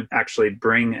you're going to actually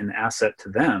bring an asset to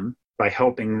them by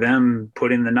helping them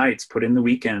put in the nights, put in the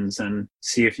weekends, and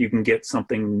see if you can get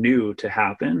something new to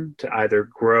happen to either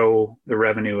grow the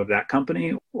revenue of that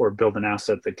company or build an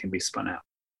asset that can be spun out.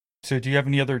 So do you have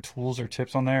any other tools or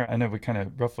tips on there? I know we kind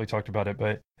of roughly talked about it,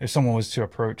 but if someone was to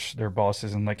approach their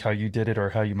bosses and like how you did it or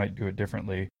how you might do it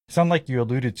differently, it sounded like you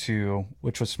alluded to,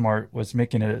 which was smart, was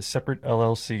making it a separate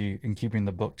LLC and keeping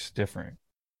the books different.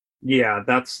 Yeah,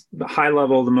 that's the high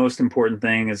level. The most important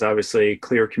thing is obviously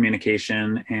clear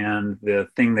communication. And the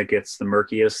thing that gets the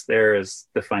murkiest there is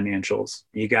the financials.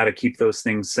 You got to keep those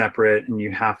things separate, and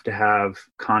you have to have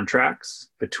contracts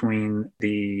between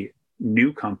the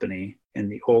new company and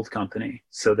the old company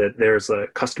so that there's a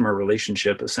customer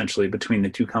relationship essentially between the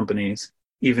two companies.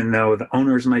 Even though the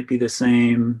owners might be the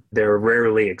same, they're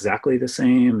rarely exactly the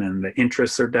same, and the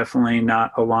interests are definitely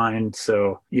not aligned.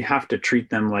 So you have to treat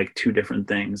them like two different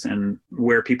things. And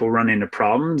where people run into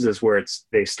problems is where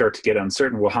they start to get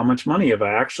uncertain. Well, how much money have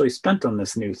I actually spent on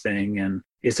this new thing? And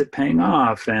is it paying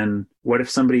off? And what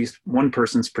if one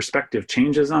person's perspective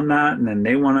changes on that, and then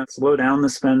they want to slow down the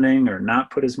spending or not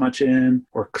put as much in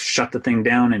or shut the thing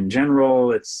down in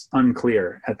general? It's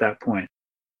unclear at that point.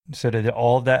 So did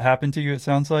all of that happen to you, it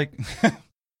sounds like?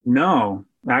 No,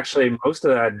 actually, most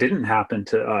of that didn't happen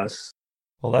to us.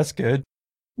 Well, that's good.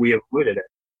 We avoided it.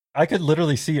 I could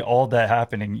literally see all that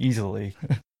happening easily.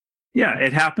 Yeah,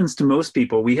 it happens to most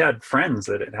people. We had friends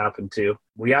that it happened to.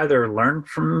 We either learned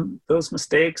from those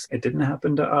mistakes, it didn't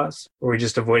happen to us, or we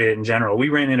just avoided it in general. We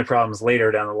ran into problems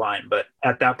later down the line, but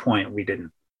at that point, we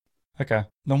didn't. Okay.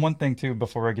 Then one thing too,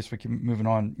 before I guess we keep moving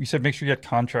on, you said make sure you had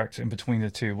contracts in between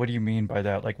the two. What do you mean by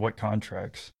that? Like what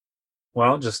contracts?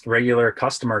 Well, just regular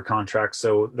customer contracts.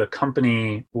 So the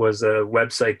company was a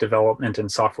website development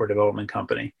and software development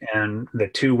company. And the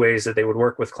two ways that they would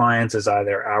work with clients is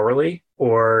either hourly,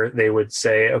 or they would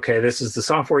say, okay, this is the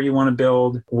software you want to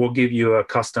build. We'll give you a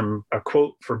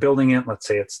quote for building it. Let's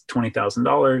say it's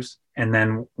 $20,000. And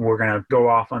then we're going to go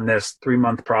off on this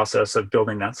 3-month process of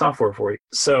building that software for you.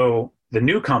 So the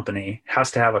new company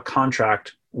has to have a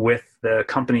contract with the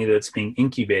company that's being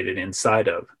incubated inside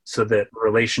of, so that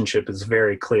relationship is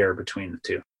very clear between the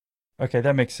two. Okay,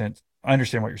 that makes sense. I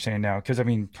understand what you're saying now, because I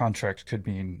mean, contracts could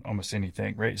mean almost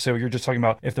anything, right? So you're just talking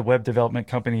about if the web development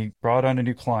company brought on a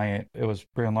new client, it was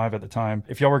Brand Live at the time.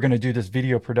 If y'all were going to do this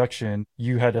video production,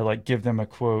 you had to like give them a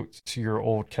quote to your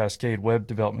old Cascade web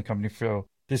development company for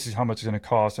this is how much it's going to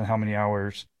cost and how many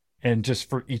hours. And just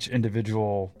for each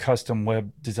individual custom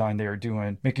web design they are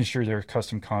doing, making sure there are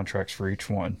custom contracts for each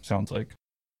one, sounds like.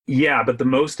 Yeah, but the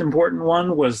most important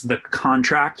one was the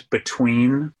contract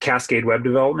between Cascade Web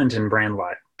Development and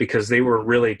BrandLive, because they were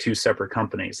really two separate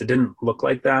companies. It didn't look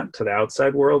like that to the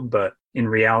outside world, but in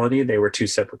reality, they were two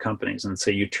separate companies. And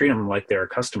so you treat them like they're a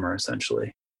customer,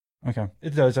 essentially. Okay.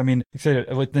 It does. I mean,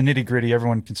 with the nitty gritty,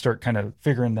 everyone can start kind of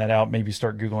figuring that out, maybe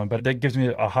start Googling, but that gives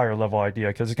me a higher level idea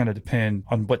because it's going to depend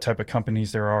on what type of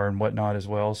companies there are and whatnot as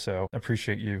well. So I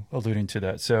appreciate you alluding to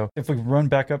that. So if we run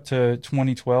back up to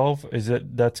 2012,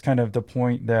 that's kind of the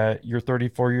point that you're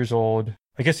 34 years old.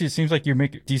 I guess it seems like you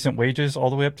make decent wages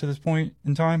all the way up to this point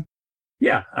in time.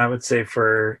 Yeah, I would say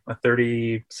for a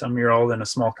 30-some-year-old in a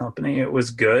small company, it was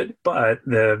good. But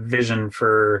the vision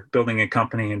for building a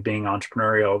company and being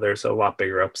entrepreneurial, there's a lot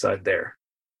bigger upside there.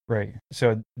 Right.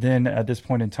 So then at this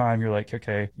point in time, you're like,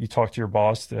 okay, you talk to your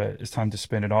boss that it's time to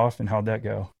spin it off. And how'd that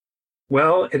go?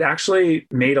 Well, it actually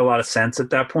made a lot of sense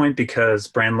at that point because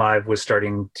BrandLive was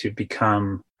starting to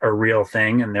become a real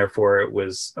thing, and therefore it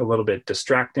was a little bit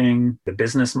distracting. The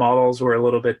business models were a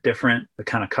little bit different. The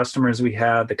kind of customers we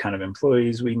had, the kind of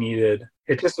employees we needed,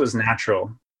 it just was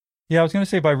natural. Yeah, I was going to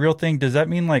say by real thing, does that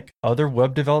mean like other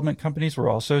web development companies were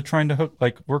also trying to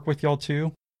work with y'all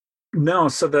too? No,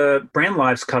 so the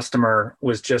BrandLive's customer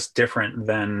was just different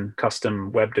than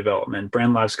custom web development.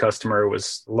 BrandLive's customer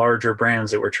was larger brands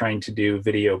that were trying to do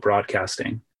video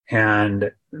broadcasting.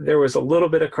 And there was a little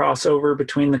bit of crossover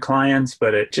between the clients,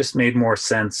 but it just made more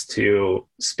sense to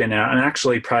spin out. And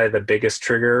actually, probably the biggest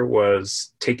trigger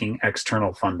was taking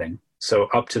external funding. So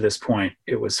up to this point,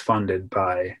 it was funded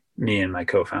by me and my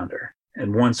co-founder.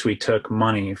 And once we took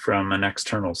money from an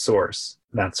external source,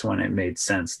 that's when it made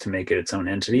sense to make it its own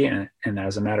entity. And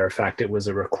as a matter of fact, it was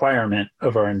a requirement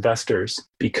of our investors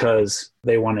because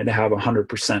they wanted to have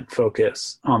 100%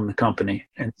 focus on the company.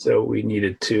 And so we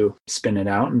needed to spin it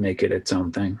out and make it its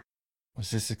own thing.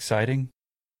 Was this exciting?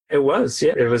 It was,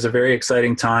 yeah. It was a very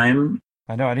exciting time.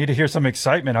 I know. I need to hear some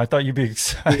excitement. I thought you'd be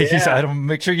excited. Yeah. I don't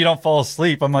make sure you don't fall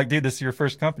asleep. I'm like, dude, this is your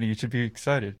first company. You should be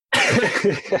excited.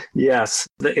 Yes.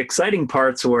 The exciting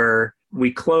parts were we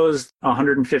closed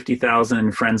 $150,000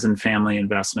 in friends and family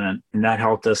investment, and that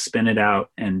helped us spin it out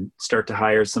and start to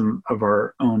hire some of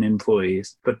our own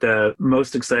employees. But the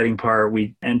most exciting part,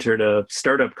 we entered a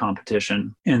startup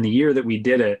competition. And the year that we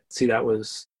did it, that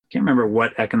was, I can't remember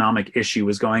what economic issue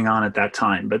was going on at that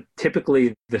time, but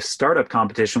typically the startup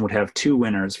competition would have two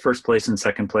winners, first place and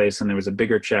second place, and there was a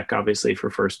bigger check, obviously, for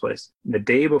first place. The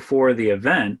day before the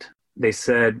event, they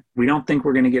said, we don't think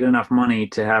we're going to get enough money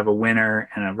to have a winner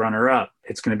and a runner-up.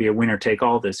 It's going to be a winner take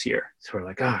all this year. So we're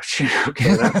like, oh, shit,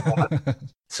 okay.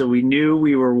 So we knew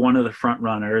we were one of the front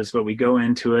runners, but we go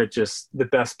into it just the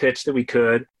best pitch that we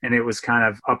could. And it was kind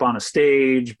of up on a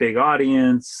stage, big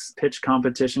audience, pitch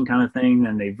competition kind of thing.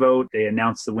 Then they vote. They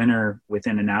announce the winner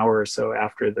within an hour or so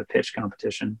after the pitch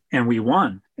competition. And we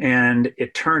won. And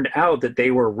it turned out that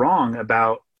they were wrong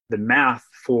about the math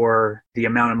for the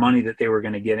amount of money that they were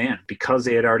going to get in. Because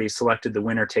they had already selected the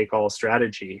winner take all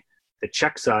strategy, the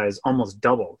check size almost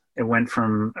doubled. It went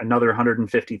from another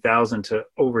 150,000 to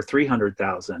over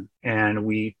 300,000, and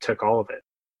we took all of it.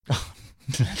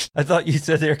 I thought you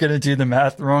said they were going to do the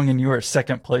math wrong and you were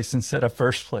second place instead of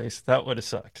first place. That would have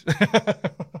sucked.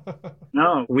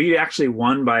 No, we actually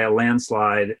won by a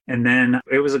landslide. And then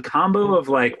it was a combo of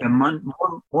like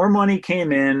more money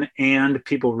came in and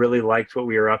people really liked what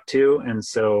we were up to. And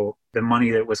so the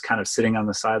money that was kind of sitting on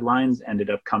the sidelines ended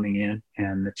up coming in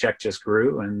and the check just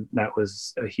grew. And that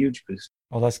was a huge boost.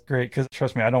 Well, that's great because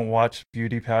trust me, I don't watch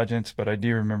beauty pageants, but I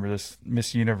do remember this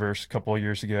Miss Universe a couple of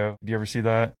years ago. Do you ever see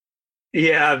that?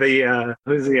 Yeah,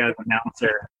 who's the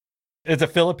announcer? It's a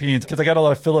Philippines because I got a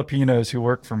lot of Filipinos who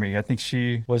work for me. I think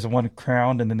she was the one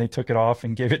crowned and then they took it off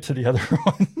and gave it to the other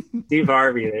one. Steve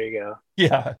Harvey, there you go.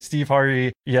 Yeah, Steve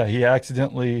Harvey. Yeah, he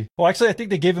accidentally. Well, actually, I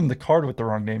think they gave him the card with the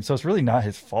wrong name. So it's really not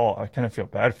his fault. I kind of feel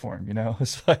bad for him,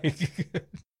 It's like,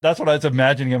 that's what I was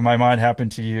imagining in my mind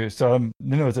happened to you. So,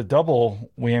 it's a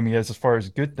double whammy as far as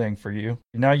good thing for you.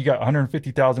 Now you got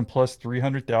 150,000 plus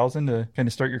 300,000 to kind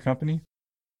of start your company.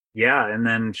 Yeah, and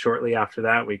then shortly after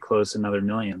that, we closed another $1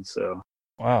 million. So,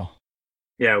 wow.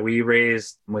 Yeah, we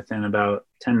raised within about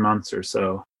 10 months or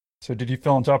so. So did you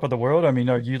feel on top of the world? I mean,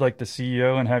 are you like the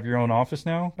CEO and have your own office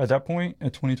now at that point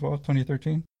in 2012,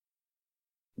 2013?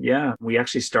 Yeah, we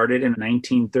actually started in a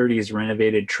 1930s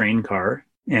renovated train car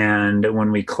And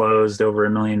when we closed over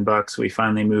 $1 million, we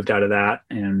finally moved out of that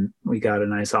and we got a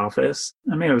nice office.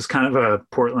 I mean, it was kind of a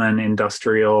Portland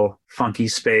industrial funky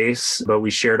space, but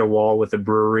we shared a wall with a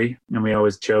brewery. And we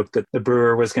always joked that the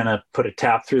brewer was going to put a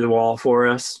tap through the wall for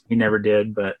us. He never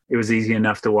did, but it was easy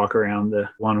enough to walk around the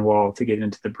one wall to get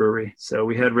into the brewery. So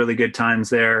we had really good times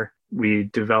there. We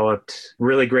developed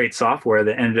really great software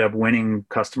that ended up winning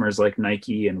customers like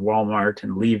Nike and Walmart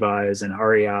and Levi's and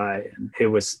REI. And it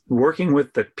was working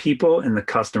with the people and the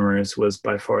customers was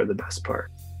by far the best part.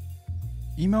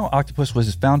 Email Octopus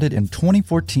was founded in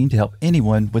 2014 to help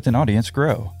anyone with an audience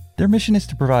grow. Their mission is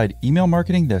to provide email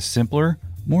marketing that's simpler,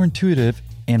 more intuitive,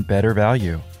 and better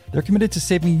value. They're committed to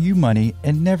saving you money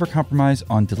and never compromise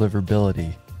on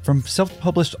deliverability. From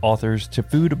self-published authors to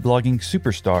food blogging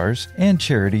superstars and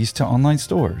charities to online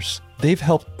stores, they've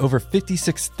helped over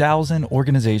 56,000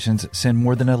 organizations send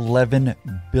more than 11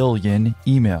 billion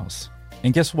emails.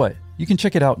 And guess what? You can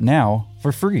check it out now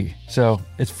for free. So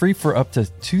it's free for up to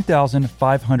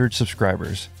 2,500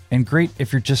 subscribers. And great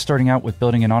if you're just starting out with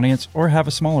building an audience or have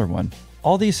a smaller one.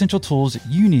 All the essential tools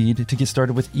you need to get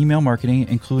started with email marketing,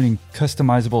 including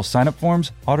customizable sign-up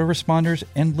forms, autoresponders,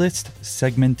 and list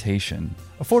segmentation.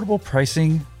 Affordable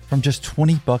pricing from just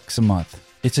 $20 a month.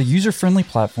 It's a user-friendly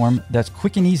platform that's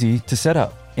quick and easy to set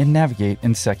up and navigate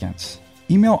in seconds.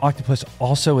 Email Octopus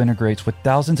also integrates with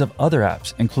thousands of other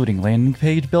apps, including landing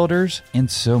page builders and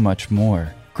so much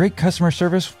more. Great customer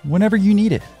service whenever you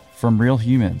need it from real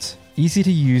humans. Easy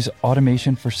to use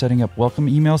automation for setting up welcome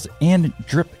emails and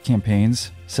drip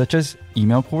campaigns, such as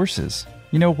email courses.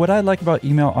 You know, what I like about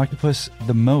Email Octopus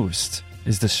the most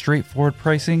is the straightforward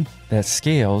pricing that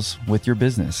scales with your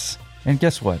business. And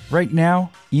guess what? Right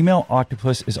now, Email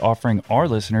Octopus is offering our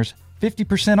listeners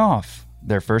 50% off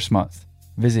their first month.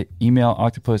 Visit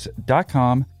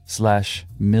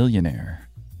emailoctopus.com/millionaire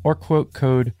or quote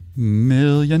code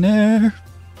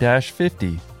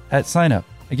millionaire-50 at sign up.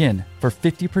 Again, for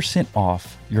 50%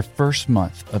 off your first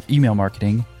month of email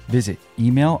marketing, visit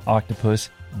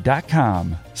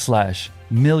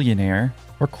emailoctopus.com/millionaire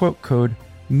or quote code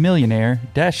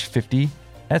millionaire-50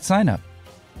 at sign up.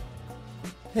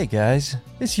 Hey guys,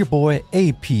 it's your boy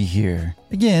AP here,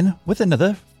 again with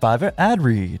another Fiverr ad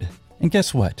read. And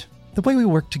guess what? The way we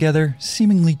work together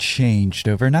seemingly changed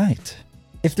overnight.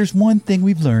 If there's one thing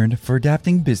we've learned for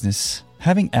adapting business,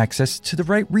 having access to the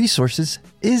right resources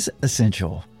is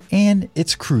essential, and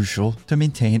it's crucial to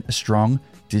maintain a strong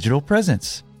digital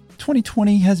presence.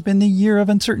 2020 has been the year of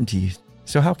uncertainty,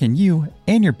 so how can you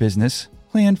and your business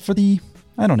plan for the,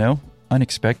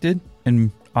 unexpected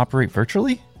and operate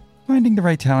virtually? Finding the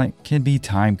right talent can be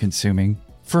time-consuming,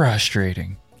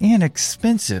 frustrating, and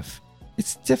expensive.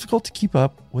 It's difficult to keep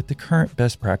up with the current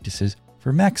best practices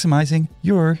for maximizing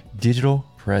your digital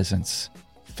presence.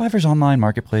 Fiverr's online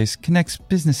marketplace connects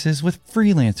businesses with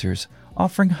freelancers,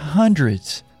 offering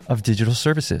hundreds of digital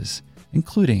services,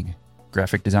 including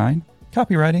graphic design,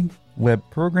 copywriting, web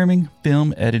programming,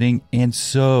 film editing, and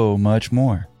so much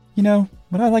more. You know,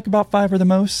 what I like about Fiverr the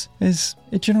most is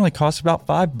it generally costs about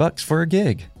 $5 for a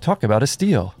gig. Talk about a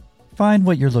steal. Find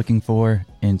what you're looking for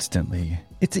instantly.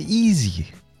 It's easy.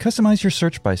 Customize your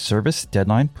search by service,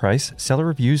 deadline, price, seller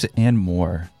reviews, and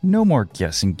more. No more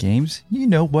guessing games. You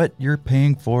know what you're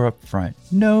paying for up front.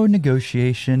 No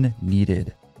negotiation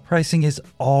needed. Pricing is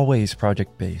always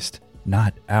project-based,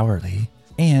 not hourly.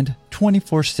 And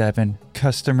 24/7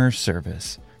 customer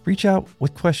service. Reach out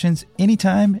with questions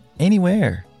anytime,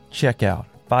 anywhere. Check out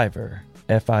Fiverr,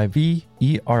 Fiverr.com,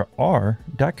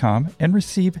 and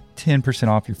receive 10%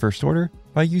 off your first order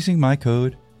by using my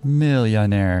code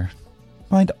MILLIONAIRE.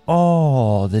 Find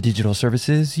all the digital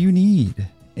services you need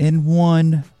in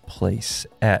one place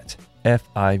at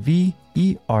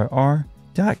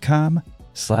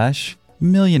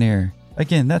Fiverr.com/millionaire.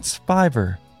 Again, that's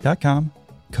Fiverr.com,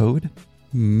 code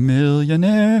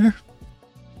millionaire.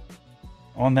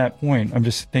 On that point, I'm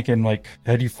just thinking, like,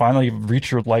 had you finally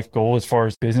reached your life goal as far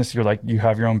as business? You're like, you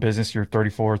have your own business, you're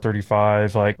 34,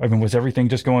 35. Was everything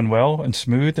just going well and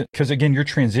smooth? Because again, you're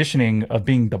transitioning of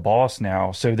being the boss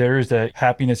now. So there is that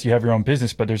happiness, you have your own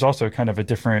business, but there's also kind of a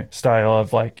different style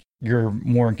of like, you're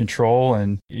more in control.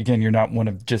 And again, you're not one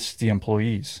of just the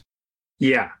employees.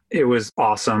 Yeah, it was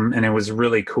awesome. And it was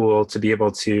really cool to be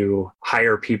able to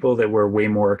hire people that were way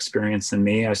more experienced than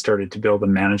me. I started to build a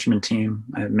management team.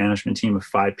 I had a management team of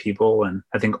 5 people. And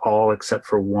I think all except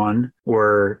for one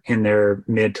were in their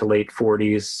mid to late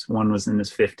 40s. One was in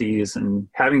his 50s. And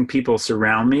having people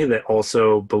surround me that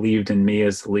also believed in me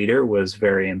as the leader was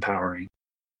very empowering.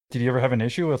 Did you ever have an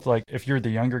issue with, like, if you're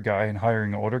the younger guy and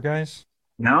hiring older guys?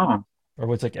 No. Or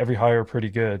was like every hire pretty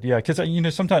good? Yeah, because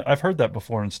sometimes I've heard that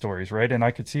before in stories, right? And I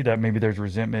could see that maybe there's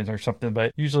resentment or something,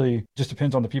 but usually just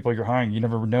depends on the people you're hiring. You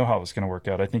never know how it's going to work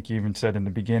out. I think you even said in the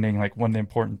beginning, like one of the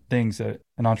important things that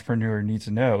an entrepreneur needs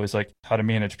to know is like how to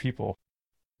manage people.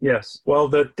 Yes. Well,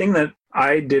 the thing that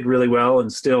I did really well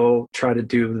and still try to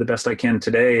do the best I can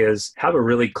today is have a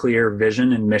really clear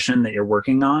vision and mission that you're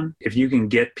working on. If you can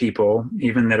get people,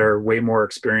 even that are way more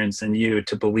experienced than you,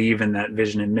 to believe in that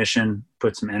vision and mission,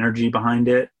 put some energy behind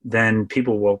it, then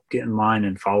people will get in line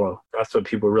and follow. That's what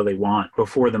people really want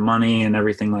before the money and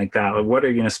everything like that. Like, what are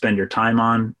you going to spend your time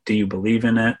on? Do you believe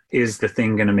in it? Is the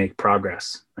thing going to make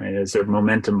progress? Right? Is there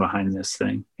momentum behind this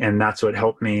thing? And that's what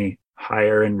helped me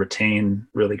hire and retain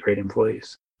really great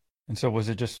employees. And so was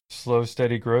it just slow,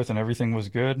 steady growth and everything was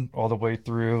good all the way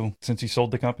through since you sold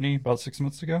the company about 6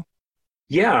 months ago?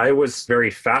 Yeah, it was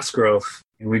very fast growth.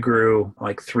 We grew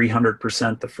like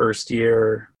 300% the first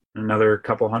year, another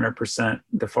couple 100%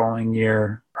 the following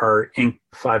year. Our Inc.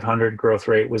 500 growth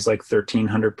rate was like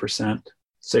 1,300%.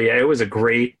 So yeah, it was a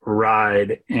great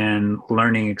ride and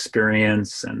learning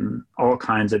experience and all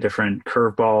kinds of different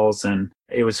curveballs. And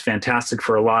it was fantastic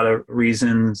for a lot of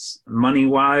reasons.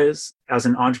 Money-wise, as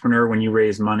an entrepreneur, when you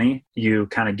raise money, you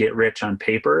kind of get rich on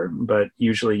paper, but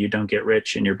usually you don't get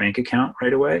rich in your bank account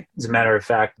right away. As a matter of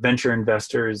fact, venture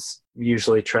investors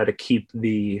usually try to keep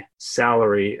the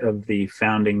salary of the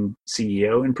founding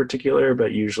CEO in particular,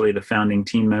 but usually the founding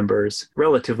team members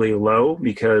relatively low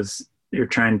because you're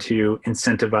trying to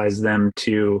incentivize them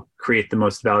to create the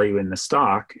most value in the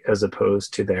stock as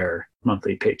opposed to their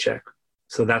monthly paycheck.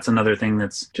 So that's another thing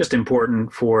that's just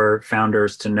important for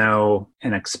founders to know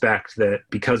and expect, that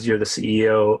because you're the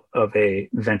CEO of a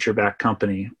venture-backed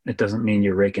company, it doesn't mean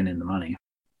you're raking in the money.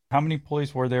 How many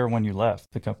employees were there when you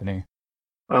left the company?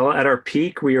 Well, at our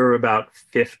peak, we were about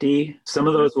 50. Some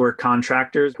of those were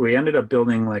contractors. We ended up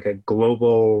building like a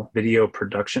global video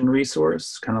production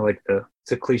resource, kind of like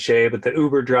it's a cliche, but the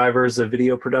Uber drivers of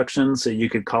video production. So you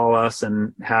could call us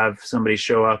and have somebody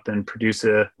show up and produce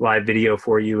a live video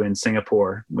for you in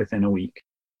Singapore within a week.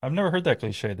 I've never heard that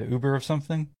cliche, the Uber of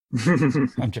something.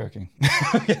 I'm joking.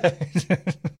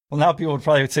 Well, now people would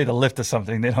probably say the Lyft of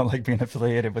something. They don't like being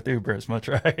affiliated with Uber as much,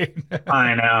 right?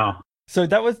 I know. So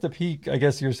that was the peak. I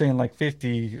guess you're saying like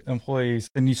 50 employees.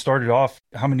 And you started off,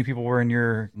 how many people were in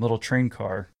your little train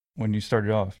car when you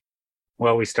started off?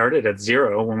 Well, we started at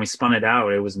 0. When we spun it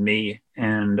out, it was me.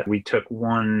 And we took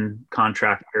one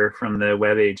contractor from the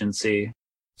web agency.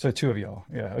 So 2 of y'all.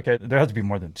 Yeah. Okay. There had to be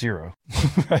more than 0.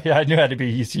 Yeah, I knew it had to be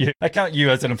you. I count you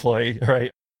as an employee,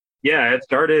 right? Yeah, it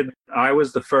started, I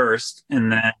was the first.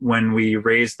 And then when we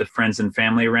raised the friends and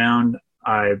family round,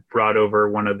 I brought over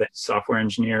one of the software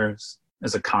engineers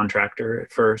as a contractor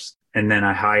at first. And then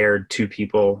I hired 2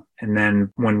 people. And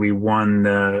then when we won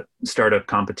the startup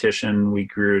competition, we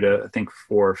grew to, I think,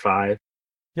 4 or 5.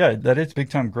 Yeah, that is big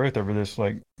time growth over this,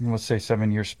 like, let's say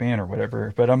 7-year span or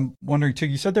whatever. But I'm wondering too,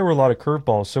 you said there were a lot of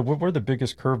curveballs. So what were the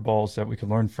biggest curveballs that we could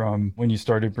learn from when you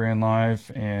started Brand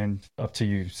Live and up to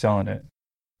you selling it?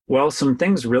 Well, some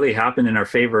things really happened in our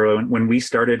favor. When we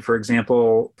started, for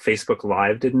example, Facebook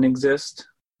Live didn't exist.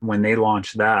 When they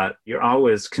launched that, you're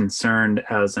always concerned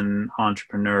as an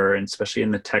entrepreneur, and especially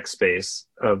in the tech space,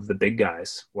 of the big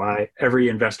guys. Why? Every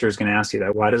investor is going to ask you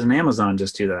that. Why doesn't Amazon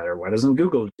just do that? Or why doesn't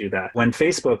Google do that? When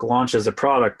Facebook launches a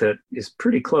product that is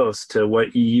pretty close to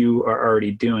what you are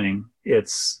already doing,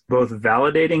 it's both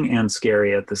validating and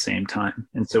scary at the same time.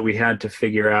 And so we had to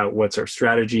figure out what's our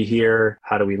strategy here.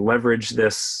 How do we leverage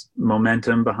this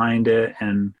momentum behind it?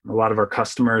 And a lot of our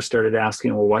customers started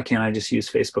asking, well, why can't I just use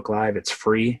Facebook Live? It's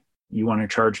free. You want to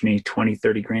charge me 20,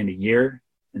 30 grand a year?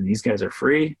 And these guys are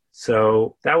free.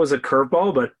 So that was a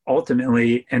curveball, but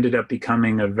ultimately ended up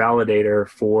becoming a validator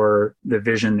for the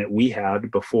vision that we had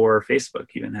before Facebook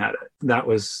even had it. That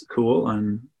was cool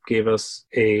and gave us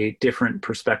a different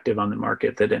perspective on the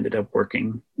market that ended up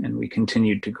working. And we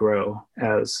continued to grow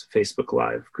as Facebook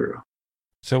Live grew.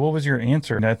 So what was your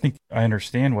answer? And I think I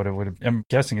understand what it would have. I'm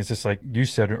guessing it's just like you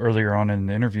said earlier on in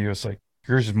the interview, it's like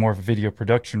yours is more of a video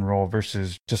production role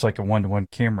versus just like a one-to-one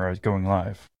camera going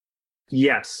live.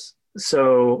 Yes.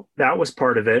 So that was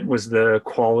part of it, was the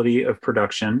quality of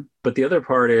production. But the other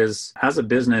part is, as a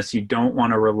business, you don't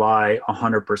want to rely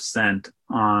 100%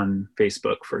 on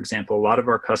Facebook. For example, a lot of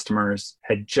our customers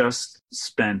had just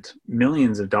spent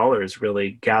millions of dollars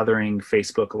really gathering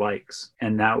Facebook likes.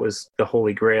 And that was the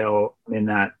holy grail in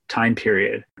that time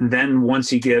period. Then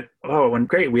once you get, oh, and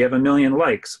great, we have 1 million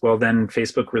likes. Well, then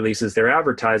Facebook releases their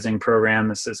advertising program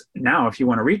that says, now if you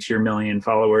want to reach your 1 million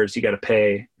followers, you got to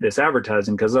pay this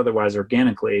advertising, because otherwise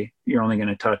organically, you're only going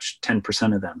to touch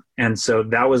 10% of them. And so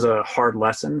that was a hard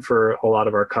lesson for a lot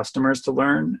of our customers to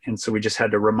learn. And so we just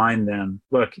had to remind them,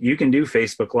 look, you can do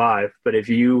Facebook Live, but if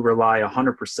you rely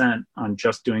 100% on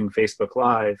just doing Facebook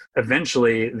Live,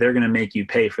 eventually they're going to make you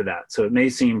pay for that. So it may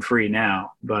seem free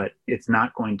now, but it's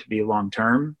not going to be long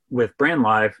term. With Brand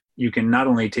Live, you can not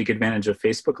only take advantage of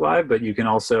Facebook Live, but you can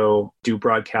also do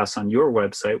broadcasts on your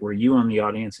website where you own the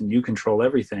audience and you control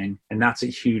everything. And that's a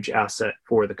huge asset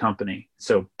for the company.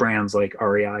 So brands like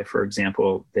REI, for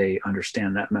example, they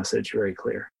understand that message very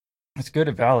clear. It's good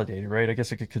to validate it, right? I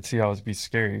guess I could see how it would be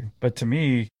scary. But to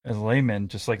me, as a layman,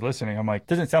 just like listening, I'm like,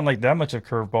 doesn't sound like that much of a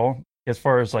curveball as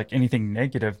far as like anything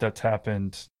negative that's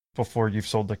happened before you've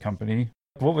sold the company.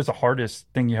 What was the hardest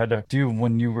thing you had to do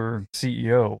when you were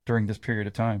CEO during this period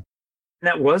of time?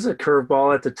 That was a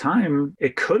curveball at the time.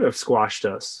 It could have squashed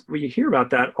us. We hear about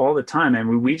that all the time.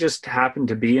 And we just happened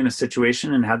to be in a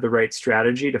situation and had the right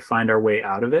strategy to find our way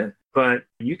out of it. But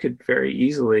you could very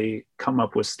easily come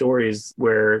up with stories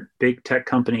where big tech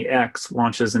company X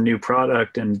launches a new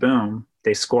product and boom,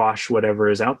 they squash whatever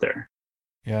is out there.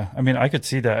 Yeah. I mean, I could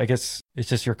see that. I guess it's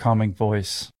just your calming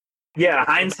voice. Yeah.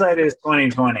 Hindsight is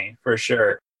 20/20 for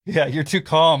sure. Yeah, you're too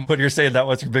calm, but you're saying that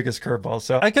was your biggest curveball.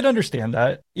 So I could understand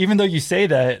that. Even though you say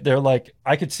that, they're like,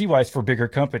 I could see why it's for bigger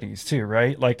companies too,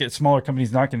 right? Like smaller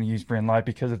companies not going to use Brand Live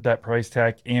because of that price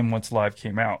tag and once Live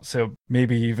came out. So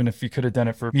maybe even if you could have done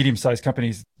it for medium-sized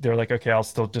companies, they're like, okay, I'll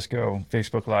still just go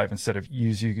Facebook Live instead of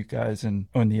use you guys and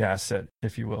own the asset,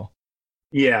 if you will.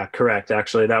 Yeah, correct.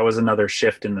 Actually, that was another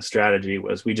shift in the strategy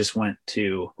was we just went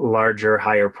to larger,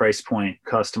 higher price point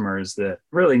customers that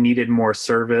really needed more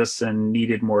service and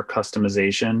needed more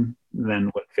customization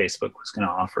than what Facebook was going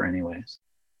to offer anyways.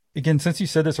 Again, since you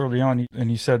said this early on and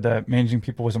you said that managing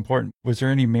people was important, was there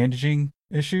any managing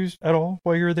issues at all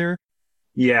while you were there?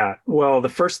 Yeah. Well, the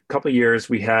first couple of years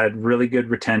we had really good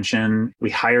retention. We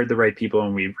hired the right people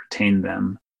and we retained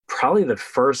them. Probably the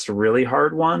first really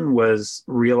hard one was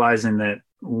realizing that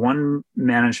one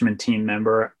management team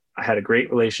member I had a great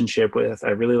relationship with. I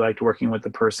really liked working with the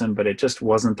person, but it just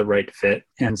wasn't the right fit.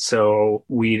 And so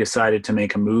we decided to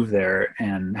make a move there,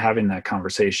 and having that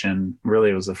conversation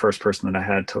really was the first person that I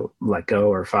had to let go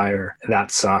or fire.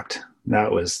 That sucked.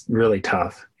 That was really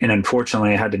tough. And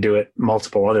unfortunately, I had to do it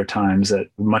multiple other times at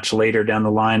much later down the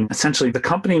line. Essentially, the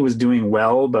company was doing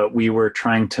well, but we were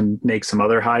trying to make some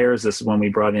other hires. This is when we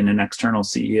brought in an external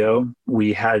CEO.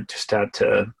 We had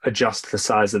to adjust the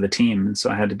size of the team. And so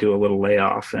I had to do a little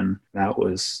layoff, and that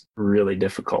was really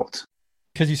difficult.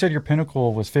 Because you said your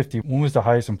pinnacle was 50. When was the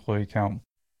highest employee count?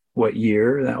 What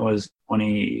year? That was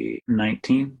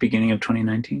 2019, beginning of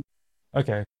 2019.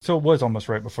 Okay. So it was almost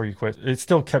right before you quit. It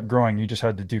still kept growing. You just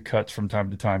had to do cuts from time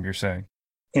to time, you're saying.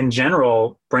 In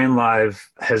general, Brand Live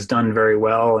has done very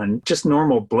well, and just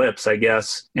normal blips, I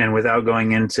guess. And without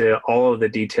going into all of the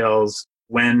details,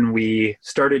 when we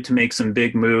started to make some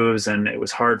big moves and it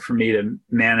was hard for me to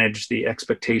manage the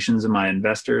expectations of my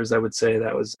investors, I would say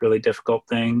that was a really difficult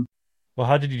thing. Well,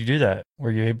 how did you do that?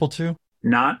 Were you able to?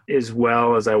 Not as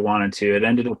well as I wanted to. It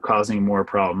ended up causing more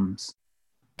problems.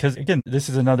 Because again, this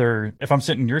is another, if I'm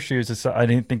sitting in your shoes, it's, I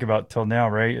didn't think about till now,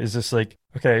 right? Is this like,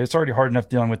 okay, it's already hard enough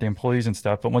dealing with the employees and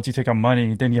stuff, but once you take on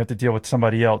money, then you have to deal with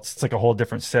somebody else. It's like a whole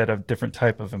different set of different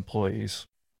type of employees.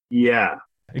 Yeah.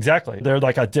 Exactly. They're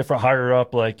like a different higher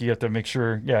up, like you have to make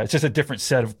sure, yeah, it's just a different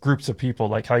set of groups of people,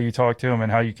 like how you talk to them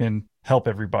and how you can help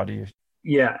everybody.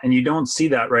 Yeah, and you don't see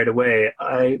that right away.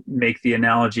 I make the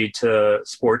analogy to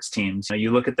sports teams.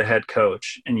 You look at the head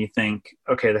coach and you think,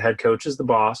 okay, the head coach is the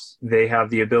boss. They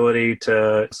have the ability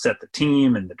to set the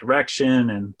team and the direction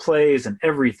and plays and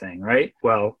everything, right?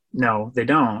 Well, no, they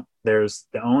don't. There's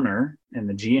the owner and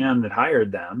the GM that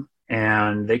hired them,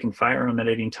 and they can fire them at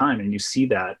any time. And you see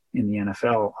that in the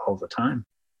NFL all the time.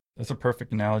 That's a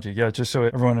perfect analogy. Yeah, just so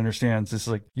everyone understands, it's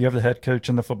like you have the head coach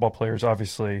and the football players,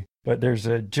 obviously, but there's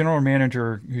a general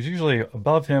manager who's usually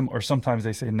above him, or sometimes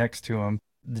they say next to him.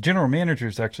 The general manager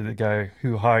is actually the guy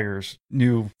who hires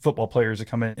new football players to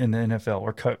come in the NFL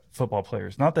or cut football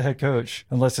players, not the head coach,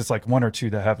 unless it's like one or two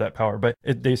that have that power. But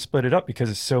they split it up because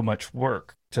it's so much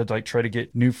work to like try to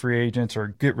get new free agents or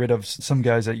get rid of some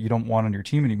guys that you don't want on your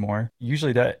team anymore.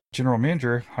 Usually that general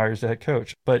manager hires the head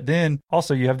coach, but then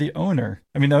also you have the owner.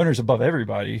 I mean, the owner's above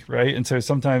everybody, right? And so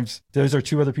sometimes those are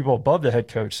two other people above the head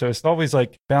coach. So it's always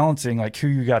like balancing like who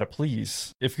you got to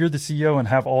please. If you're the CEO and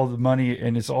have all the money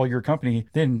and it's all your company,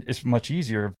 then it's much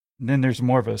easier. Then there's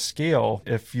more of a scale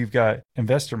if you've got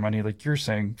investor money, like you're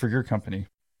saying, for your company.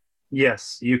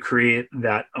 Yes, you create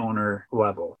that owner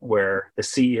level where the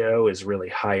CEO is really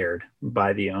hired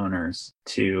by the owners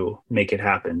to make it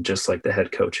happen, just like the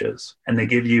head coach is. And they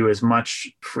give you as much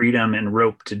freedom and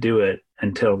rope to do it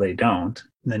until they don't.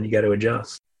 Then you got to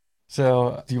adjust.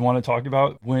 So do you want to talk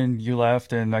about when you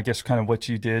left and I guess kind of what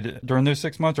you did during those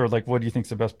 6 months, or like what do you think is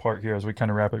the best part here as we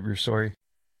kind of wrap up your story?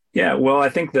 Yeah, well, I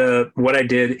think what I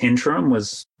did interim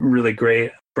was really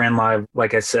great. Brand Live,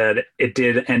 like I said, it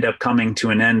did end up coming to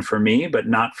an end for me, but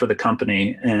not for the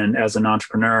company. And as an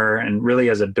entrepreneur and really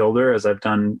as a builder, as I've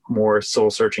done more soul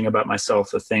searching about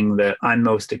myself, the thing that I'm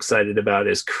most excited about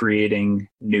is creating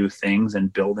new things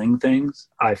and building things.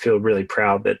 I feel really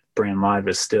proud that Brand Live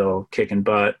is still kicking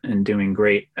butt and doing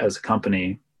great as a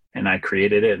company. And I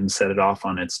created it and set it off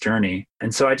on its journey.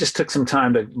 And so I just took some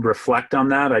time to reflect on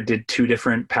that. I did 2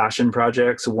 different passion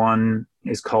projects. One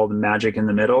is called Magic in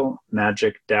the Middle.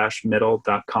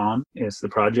 Magic-middle.com is the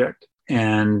project.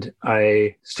 And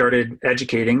I started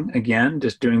educating again,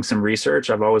 just doing some research.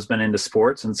 I've always been into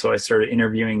sports. And so I started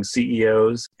interviewing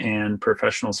CEOs and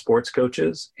professional sports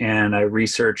coaches. And I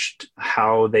researched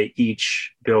how they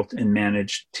each built and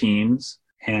managed teams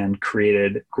and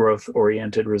created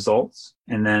growth-oriented results.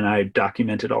 And then I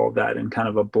documented all of that in kind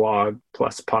of a blog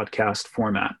plus podcast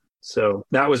format. So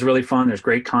that was really fun. There's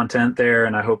great content there,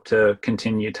 and I hope to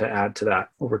continue to add to that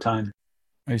over time.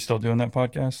 Are you still doing that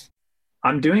podcast?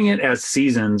 I'm doing it as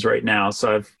seasons right now.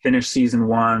 So I've finished season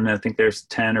 1. I think there's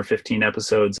 10 or 15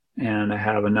 episodes, and I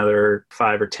have another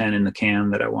 5 or 10 in the can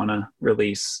that I want to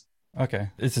release. Okay.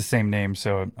 It's the same name,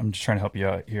 so I'm just trying to help you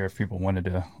out here if people wanted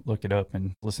to look it up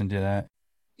and listen to that.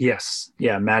 Yes.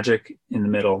 Yeah. Magic in the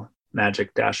Middle,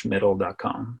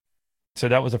 magic-middle.com. So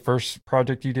that was the first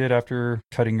project you did after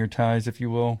cutting your ties, if you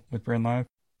will, with Brand Live?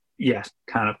 Yes.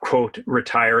 Kind of quote,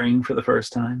 retiring for the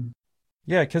first time.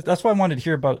 Yeah, because that's why I wanted to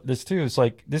hear about this too. It's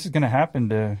like, this is going to happen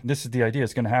this is the idea.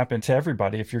 It's going to happen to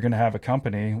everybody if you're going to have a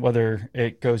company, whether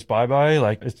it goes bye-bye,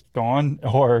 like it's gone,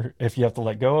 or if you have to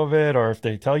let go of it, or if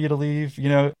they tell you to leave,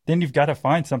 then you've got to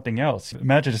find something else.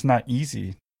 Imagine it's not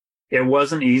easy. It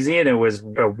wasn't easy, and it was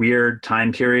a weird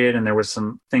time period, and there was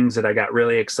some things that I got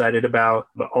really excited about.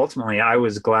 But ultimately, I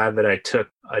was glad that I took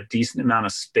a decent amount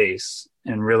of space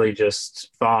and really just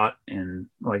thought and,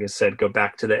 like I said, go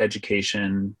back to the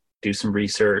education, do some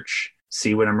research,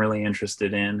 see what I'm really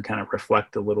interested in, kind of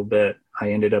reflect a little bit.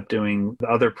 I ended up doing the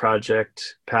other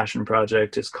passion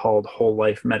project is called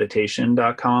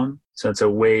wholelifemeditation.com. So it's a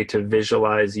way to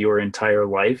visualize your entire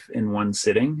life in one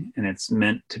sitting. And it's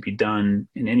meant to be done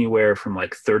in anywhere from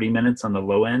like 30 minutes on the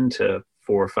low end to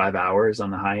 4 or 5 hours on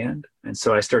the high end. And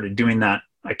so I started doing that.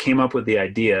 I came up with the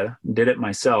idea, did it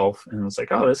myself, and was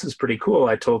like, oh, this is pretty cool.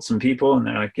 I told some people and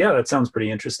they're like, yeah, that sounds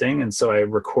pretty interesting. And so I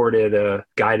recorded a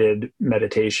guided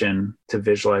meditation to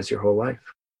visualize your whole life.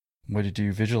 What did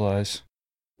you visualize?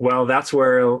 Well, that's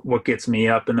where what gets me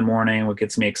up in the morning, what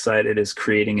gets me excited is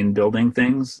creating and building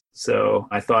things. So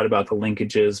I thought about the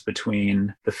linkages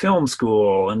between the film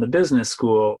school and the business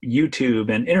school,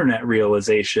 YouTube and internet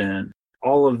realization,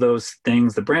 all of those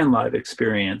things, the Brand Live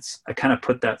experience. I kind of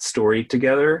put that story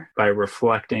together by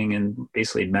reflecting and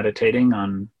basically meditating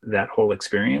on that whole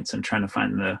experience and trying to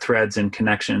find the threads and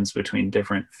connections between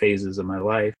different phases of my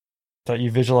life. Thought you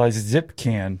visualized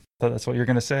Zipcan. Thought that's what you're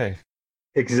going to say.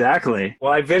 Exactly.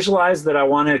 Well, I visualized that I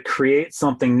want to create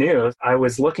something new. I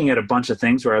was looking at a bunch of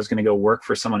things where I was going to go work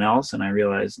for someone else. And I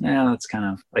realized, that's kind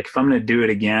of like, if I'm going to do it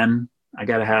again, I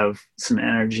got to have some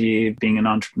energy being an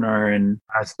entrepreneur, and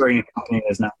starting a company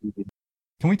is not easy.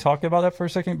 Can we talk about that for a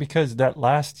second? Because that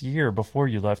last year before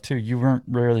you left too, you weren't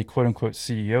really quote unquote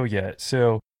CEO yet.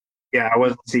 So yeah, I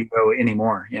wasn't CEO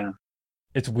anymore. Yeah.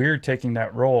 It's weird taking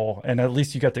that role, and at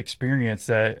least you got the experience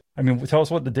that, I mean, tell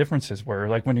us what the differences were.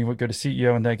 Like when you would go to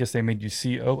CEO and then I guess they made you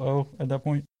COO at that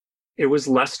point. It was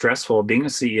less stressful. Being a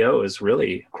CEO is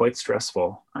really quite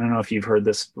stressful. I don't know if you've heard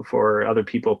this before, other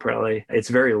people probably. It's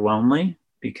very lonely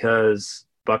because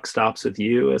buck stops with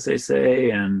you, as they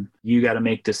say, and you got to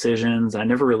make decisions. I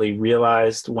never really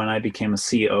realized when I became a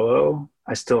COO,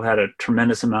 I still had a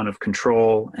tremendous amount of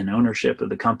control and ownership of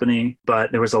the company,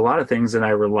 but there was a lot of things that I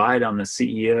relied on the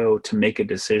CEO to make a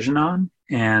decision on.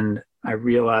 And I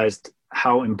realized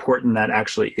how important that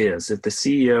actually is. If the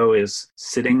CEO is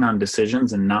sitting on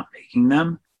decisions and not making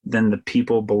them, then the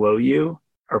people below you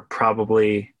are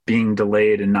probably being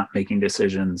delayed and not making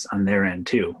decisions on their end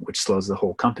too, which slows the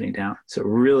whole company down. So it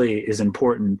really is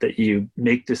important that you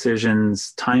make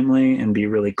decisions timely and be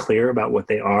really clear about what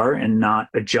they are and not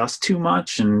adjust too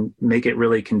much and make it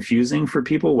really confusing for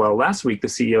people. Well, last week the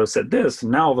CEO said this,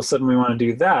 and now all of a sudden we want to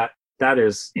do that. That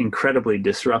is incredibly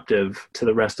disruptive to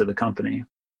the rest of the company.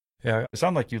 Yeah, it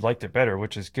sounded like you liked it better,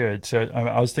 which is good. So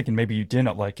I was thinking maybe you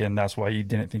didn't like it, and that's why you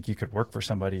didn't think you could work for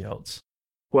somebody else.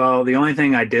 Well, the only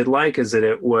thing I did like is that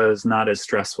it was not as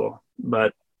stressful.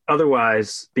 But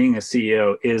otherwise, being a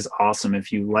CEO is awesome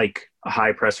if you like a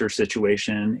high pressure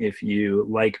situation, if you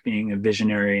like being a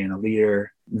visionary and a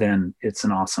leader, then it's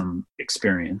an awesome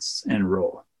experience and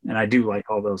role. And I do like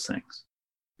all those things.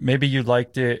 Maybe you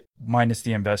liked it minus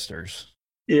the investors.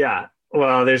 Yeah.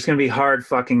 Well, there's going to be hard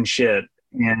fucking shit.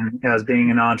 And as being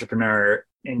an entrepreneur,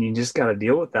 and you just got to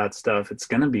deal with that stuff. It's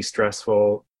going to be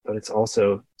stressful, but it's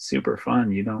also super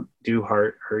fun. You don't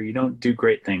do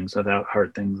great things without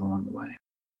hard things along the way.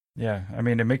 Yeah, I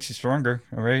mean, it makes you stronger,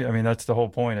 right? I mean, that's the whole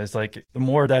point. It's like the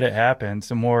more that it happens,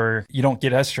 the more you don't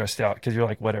get as stressed out because you're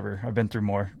like, whatever, I've been through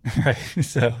more, right?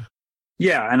 So,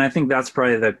 yeah, and I think that's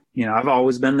probably I've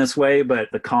always been this way, but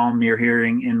the calm you're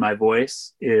hearing in my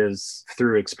voice is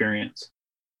through experience.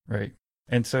 Right.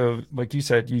 And so, like you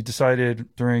said, you decided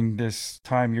during this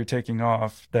time you're taking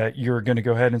off that you're going to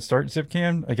go ahead and start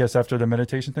ZipCam. I guess after the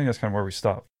meditation thing, that's kind of where we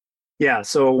stopped. Yeah.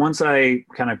 So once I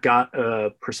kind of got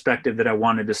a perspective that I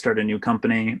wanted to start a new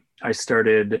company, I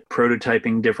started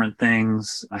prototyping different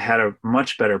things. I had a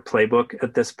much better playbook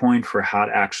at this point for how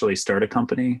to actually start a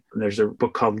company. There's a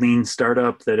book called Lean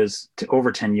Startup that is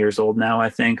over 10 years old now, I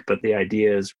think, but the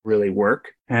idea is really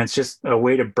work. And it's just a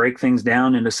way to break things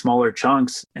down into smaller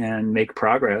chunks and make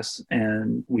progress.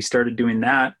 And we started doing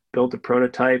that, built a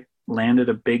prototype, landed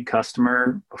a big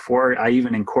customer before I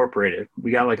even incorporated.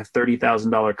 We got like a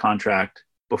 $30,000 contract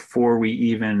before we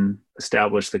even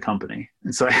established the company.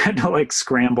 And so I had to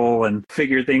scramble and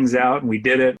figure things out. And we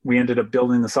did it. We ended up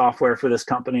building the software for this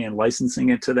company and licensing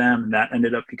it to them. And that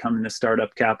ended up becoming the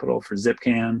startup capital for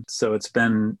ZipCam. So it's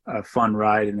been a fun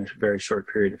ride in a very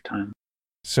short period of time.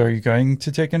 So are you going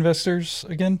to take investors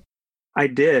again? I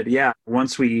did, yeah.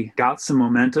 Once we got some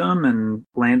momentum and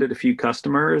landed a few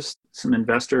customers, some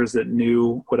investors that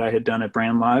knew what I had done at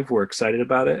BrandLive were excited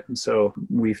about it. And so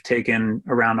we've taken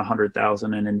around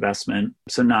 $100,000 in investment.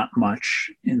 So not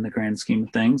much in the grand scheme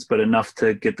of things, but enough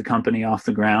to get the company off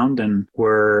the ground. And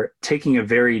we're taking a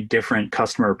very different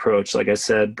customer approach. Like I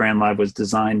said, BrandLive was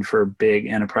designed for big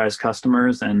enterprise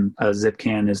customers, and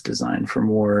ZipCam is designed for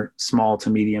more small to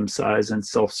medium size and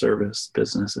self-service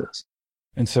businesses.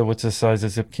 And so what's the size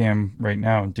of ZipCam right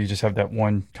now? Do you just have that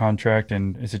one contract,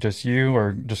 and is it just you,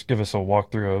 or just give us a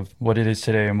walkthrough of what it is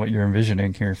today and what you're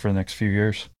envisioning here for the next few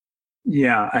years?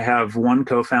 Yeah, I have one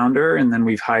co-founder, and then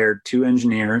we've hired 2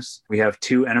 engineers. We have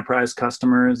 2 enterprise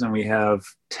customers, and we have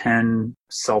 10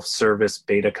 self-service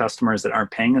beta customers that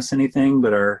aren't paying us anything,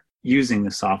 but are using the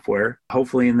software.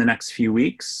 Hopefully in the next few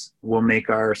weeks, we'll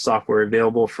make our software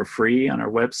available for free on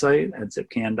our website at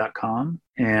zipcam.com.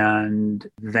 And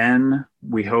then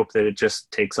we hope that it just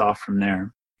takes off from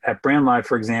there. At BrandLive,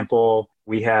 for example,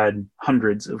 we had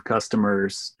hundreds of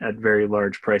customers at very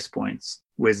large price points.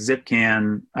 With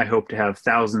ZipCam, I hope to have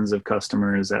thousands of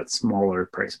customers at smaller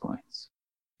price points.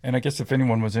 And I guess if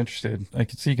anyone was interested, I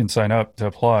could see you can sign up to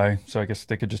apply. So I guess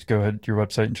they could just go ahead to your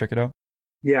website and check it out.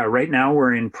 Yeah, right now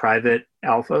we're in private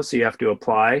alpha, so you have to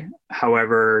apply.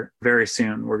 However, very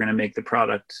soon we're going to make the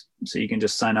product so you can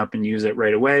just sign up and use it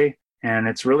right away. And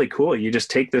it's really cool. You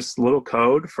just take this little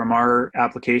code from our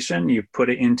application, you put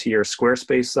it into your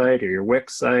Squarespace site or your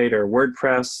Wix site or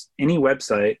WordPress, any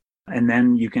website, and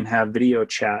then you can have video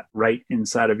chat right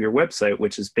inside of your website,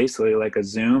 which is basically like a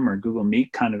Zoom or Google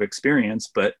Meet kind of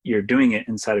experience, but you're doing it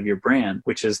inside of your brand,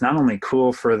 which is not only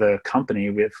cool for the company.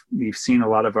 We've seen a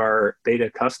lot of our beta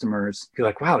customers be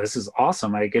like, wow, this is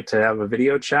awesome. I get to have a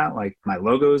video chat, like my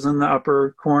logo's in the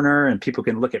upper corner and people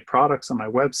can look at products on my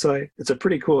website. It's a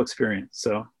pretty cool experience.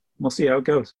 So we'll see how it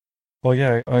goes. Well,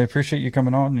 yeah, I appreciate you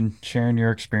coming on and sharing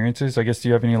your experiences. I guess, do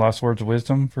you have any last words of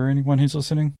wisdom for anyone who's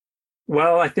listening?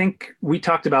 Well, I think we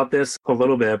talked about this a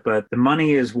little bit, but the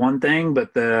money is one thing,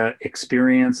 but the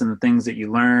experience and the things that you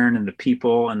learn and the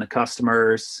people and the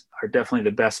customers are definitely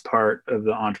the best part of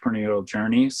the entrepreneurial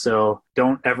journey. So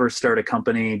don't ever start a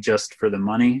company just for the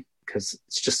money, because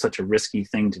it's just such a risky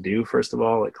thing to do. First of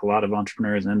all, like a lot of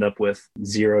entrepreneurs end up with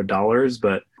 $0,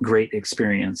 but great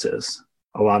experiences.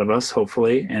 A lot of us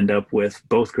hopefully end up with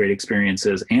both great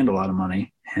experiences and a lot of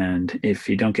money. And if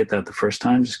you don't get that the first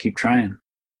time, just keep trying.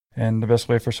 And the best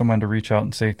way for someone to reach out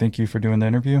and say thank you for doing the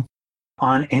interview?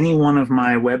 On any one of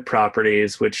my web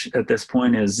properties, which at this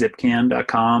point is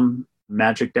zipcam.com,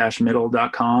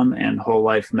 magic-middle.com, and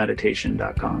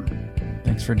wholelifemeditation.com.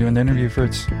 Thanks for doing the interview,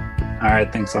 Fritz. All right.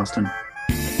 Thanks, Austin.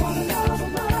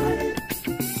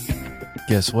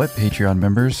 Guess what, Patreon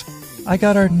members? I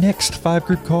got our next 5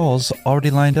 group calls already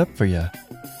lined up for you.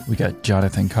 We got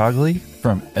Jonathan Cogley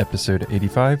from episode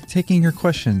 85 taking your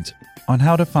questions on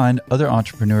how to find other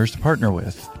entrepreneurs to partner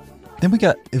with. Then we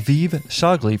got Aviv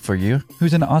Shagli for you,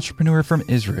 who's an entrepreneur from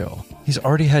Israel. He's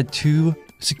already had 2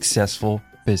 successful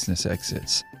business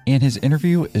exits, and his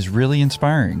interview is really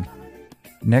inspiring.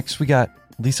 Next, we got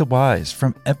Lisa Wise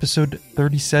from episode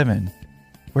 37,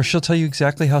 where she'll tell you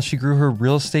exactly how she grew her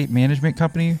real estate management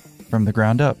company from the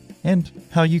ground up, and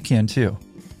how you can too.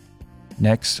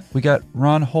 Next, we got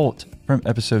Ron Holt from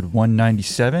episode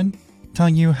 197,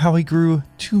 telling you how he grew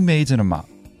 2 maids and a mop,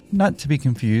 not to be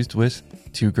confused with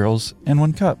 2 girls and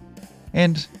 1 cup.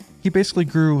 And he basically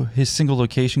grew his single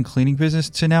location cleaning business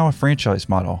to now a franchise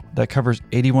model that covers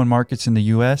 81 markets in the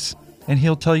US, and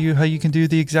he'll tell you how you can do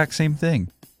the exact same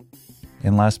thing.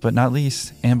 And last but not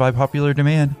least, and by popular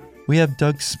demand, we have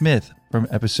Doug Smith from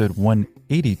episode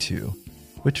 182,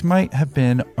 which might have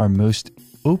been our most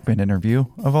open interview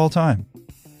of all time.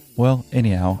 Well,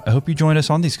 anyhow, I hope you join us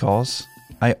on these calls.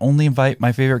 I only invite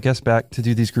my favorite guests back to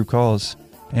do these group calls,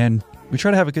 and we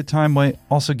try to have a good time while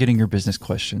also getting your business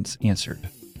questions answered.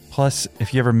 Plus,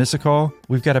 if you ever miss a call,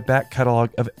 we've got a back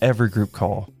catalog of every group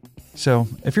call. So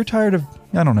if you're tired of,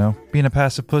 being a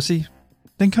passive pussy,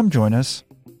 then come join us.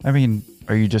 I mean,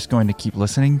 are you just going to keep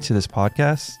listening to this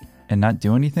podcast and not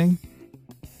do anything?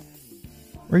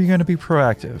 Or are you going to be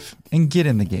proactive and get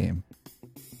in the game?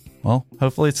 Well,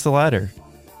 hopefully it's the latter,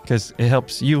 because it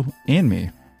helps you and me.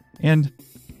 And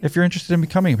if you're interested in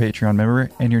becoming a Patreon member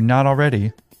and you're not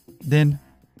already, then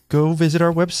go visit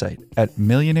our website at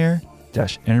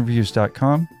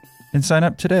millionaire-interviews.com and sign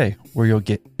up today, where you'll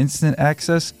get instant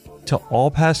access to all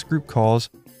past group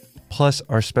calls, plus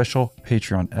our special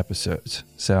Patreon episodes.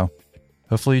 So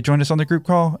hopefully you join us on the group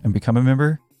call and become a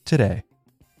member today.